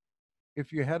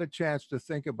 if you had a chance to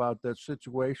think about that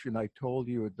situation I told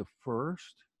you at the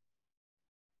first,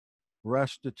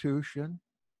 restitution,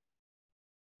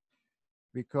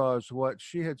 because what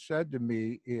she had said to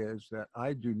me is that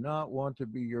I do not want to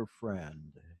be your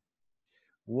friend.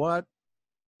 What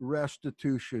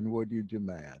restitution would you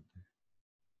demand?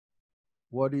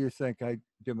 What do you think I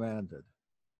demanded?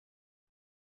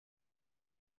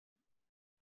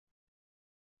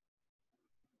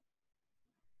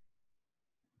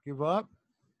 Give up?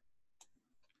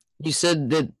 You said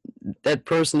that that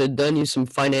person had done you some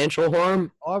financial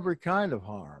harm? Every kind of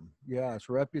harm. Yes,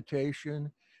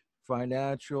 reputation,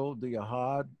 financial, the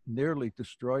Ahad, nearly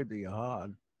destroyed the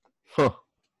Ahad. Huh.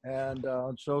 And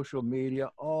on social media,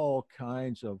 all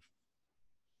kinds of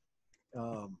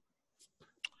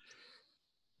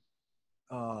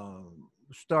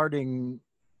starting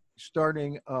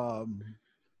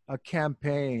a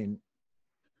campaign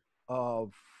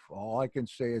of, all I can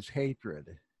say is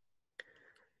hatred.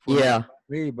 For Yeah. not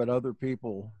me, but other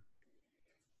people.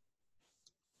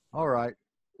 All right.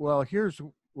 Well, here's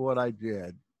what I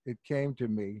did. It came to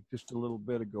me just a little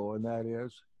bit ago, and that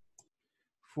is,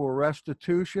 for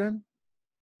restitution,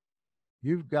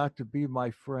 you've got to be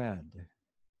my friend.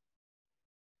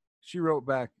 She wrote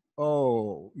back,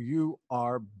 "Oh, you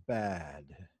are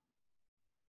bad."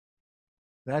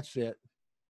 That's it.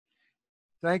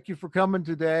 Thank you for coming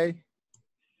today.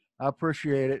 I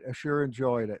appreciate it. I sure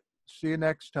enjoyed it. See you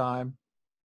next time.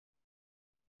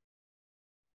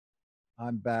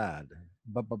 I'm bad.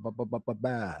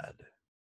 Bad.